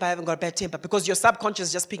bad temper, I haven't got a bad temper, because your subconscious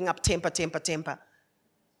is just picking up temper.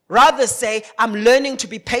 Rather say, I'm learning to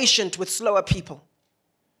be patient with slower people.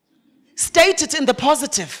 State it in the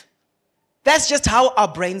positive. That's just how our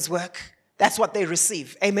brains work. That's what they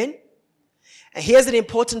receive. Amen? And here's an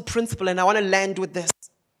important principle, and I want to land with this.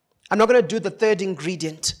 I'm not going to do the third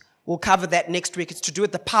ingredient. We'll cover that next week. It's to do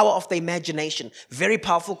with the power of the imagination. Very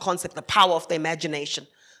powerful concept, the power of the imagination.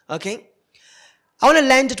 Okay? I want to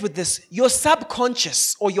land it with this. Your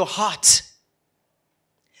subconscious or your heart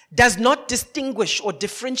does not distinguish or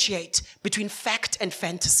differentiate between fact and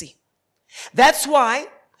fantasy. That's why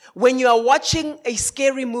when you are watching a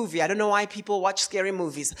scary movie, I don't know why people watch scary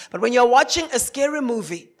movies, but when you're watching a scary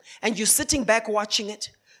movie and you're sitting back watching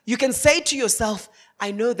it, you can say to yourself,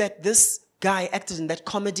 I know that this guy acted in that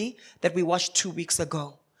comedy that we watched 2 weeks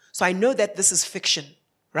ago. So I know that this is fiction,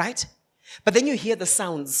 right? But then you hear the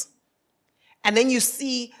sounds. And then you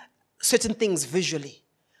see certain things visually.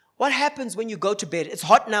 What happens when you go to bed? It's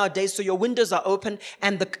hot nowadays, so your windows are open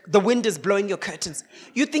and the wind is blowing your curtains.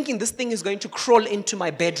 You're thinking this thing is going to crawl into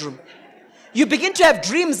my bedroom. You begin to have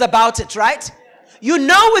dreams about it, right? You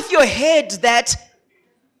know with your head that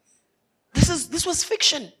this was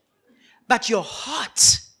fiction. But your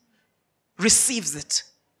heart receives it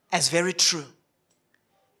as very true.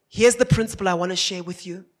 Here's the principle I want to share with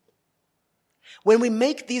you. When we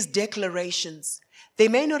make these declarations, they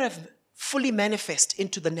may not have fully manifest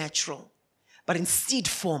into the natural, but in seed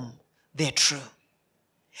form, they're true.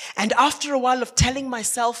 And after a while of telling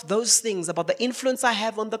myself those things about the influence I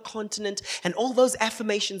have on the continent and all those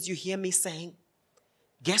affirmations you hear me saying,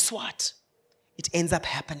 guess what? it ends up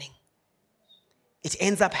happening. It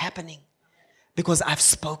ends up happening because I've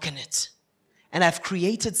spoken it. And I've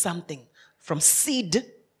created something from seed,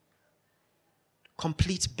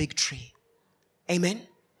 complete big tree. Amen?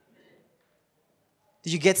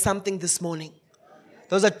 Did you get something this morning?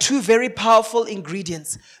 Those are two very powerful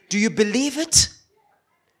ingredients. Do you believe it?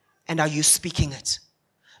 And are you speaking it?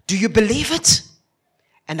 Do you believe it?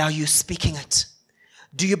 And are you speaking it?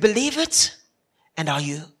 Do you believe it? And are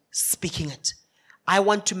you speaking it? I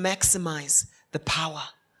want to maximize the power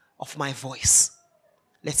of my voice.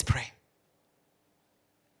 Let's pray.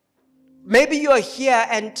 Maybe you are here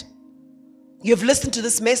and you've listened to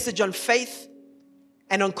this message on faith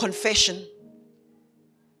and on confession.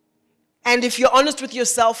 And if you're honest with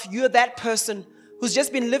yourself, you're that person who's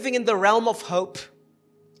just been living in the realm of hope.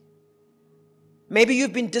 Maybe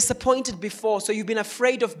you've been disappointed before, so you've been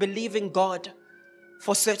afraid of believing God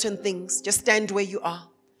for certain things. Just stand where you are.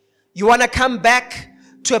 You want to come back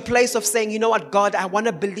to a place of saying, you know what, God, I want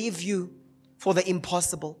to believe you for the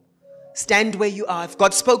impossible. Stand where you are. If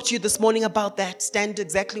God spoke to you this morning about that, stand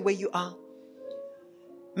exactly where you are.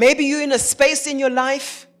 Maybe you're in a space in your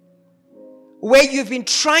life where you've been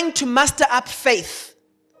trying to muster up faith.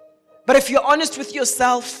 But if you're honest with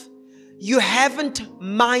yourself, you haven't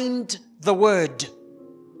mined the word.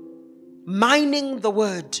 Mining the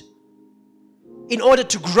word in order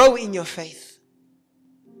to grow in your faith.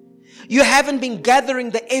 You haven't been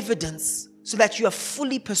gathering the evidence so that you are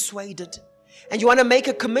fully persuaded. And you want to make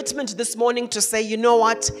a commitment this morning to say, you know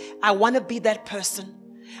what? I want to be that person.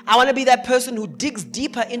 I want to be that person who digs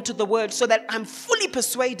deeper into the word so that I'm fully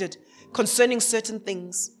persuaded concerning certain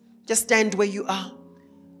things. Just stand where you are.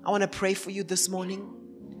 I want to pray for you this morning.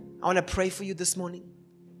 I want to pray for you this morning.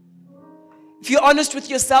 If you're honest with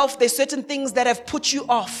yourself, there's certain things that have put you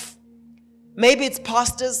off. Maybe it's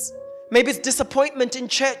pastors. Maybe it's disappointment in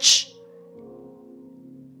church.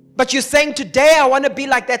 But you're saying, today I want to be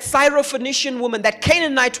like that Syrophoenician woman, that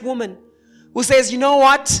Canaanite woman who says, you know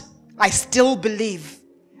what? I still believe.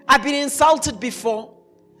 I've been insulted before.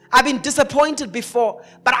 I've been disappointed before.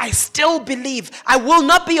 But I still believe. I will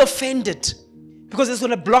not be offended because it's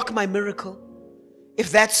going to block my miracle.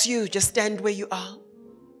 If that's you, just stand where you are.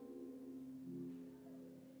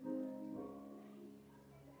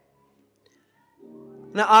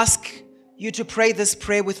 And I ask you to pray this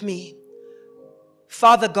prayer with me.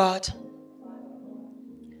 Father God,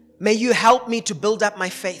 may you help me to build up my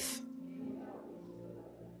faith.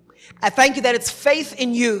 I thank you that it's faith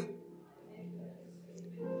in you.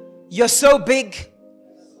 You're so big.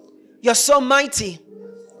 You're so mighty.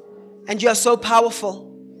 And you're so powerful.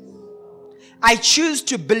 I choose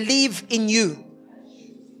to believe in you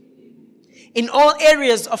in all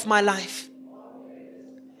areas of my life.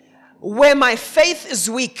 Where my faith is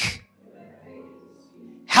weak,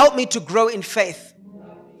 help me to grow in faith.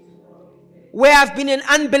 Where I've been in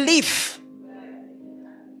unbelief,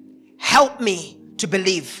 help me to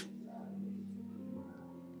believe.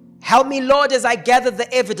 Help me, Lord, as I gather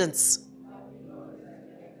the evidence,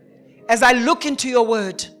 as I look into your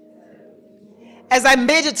word, as I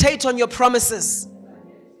meditate on your promises,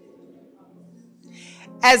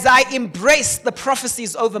 as I embrace the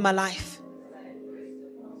prophecies over my life.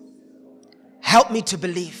 Help me to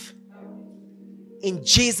believe. In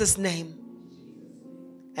Jesus' name.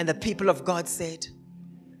 And the people of God said,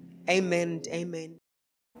 amen, amen.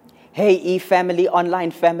 Hey, E-family,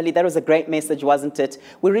 online family, that was a great message, wasn't it?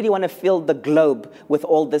 We really want to fill the globe with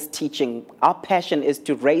all this teaching. Our passion is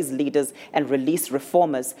to raise leaders and release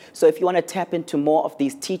reformers. So if you want to tap into more of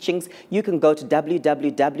these teachings, you can go to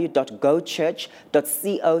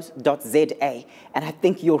www.gochurch.co.za. And I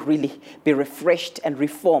think you'll really be refreshed and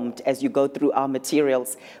reformed as you go through our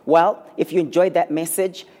materials. Well, if you enjoyed that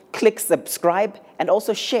message, click subscribe and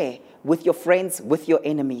also share with your friends, with your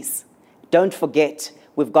enemies. Don't forget,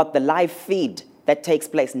 we've got the live feed that takes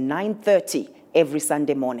place 9:30 every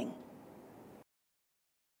Sunday morning.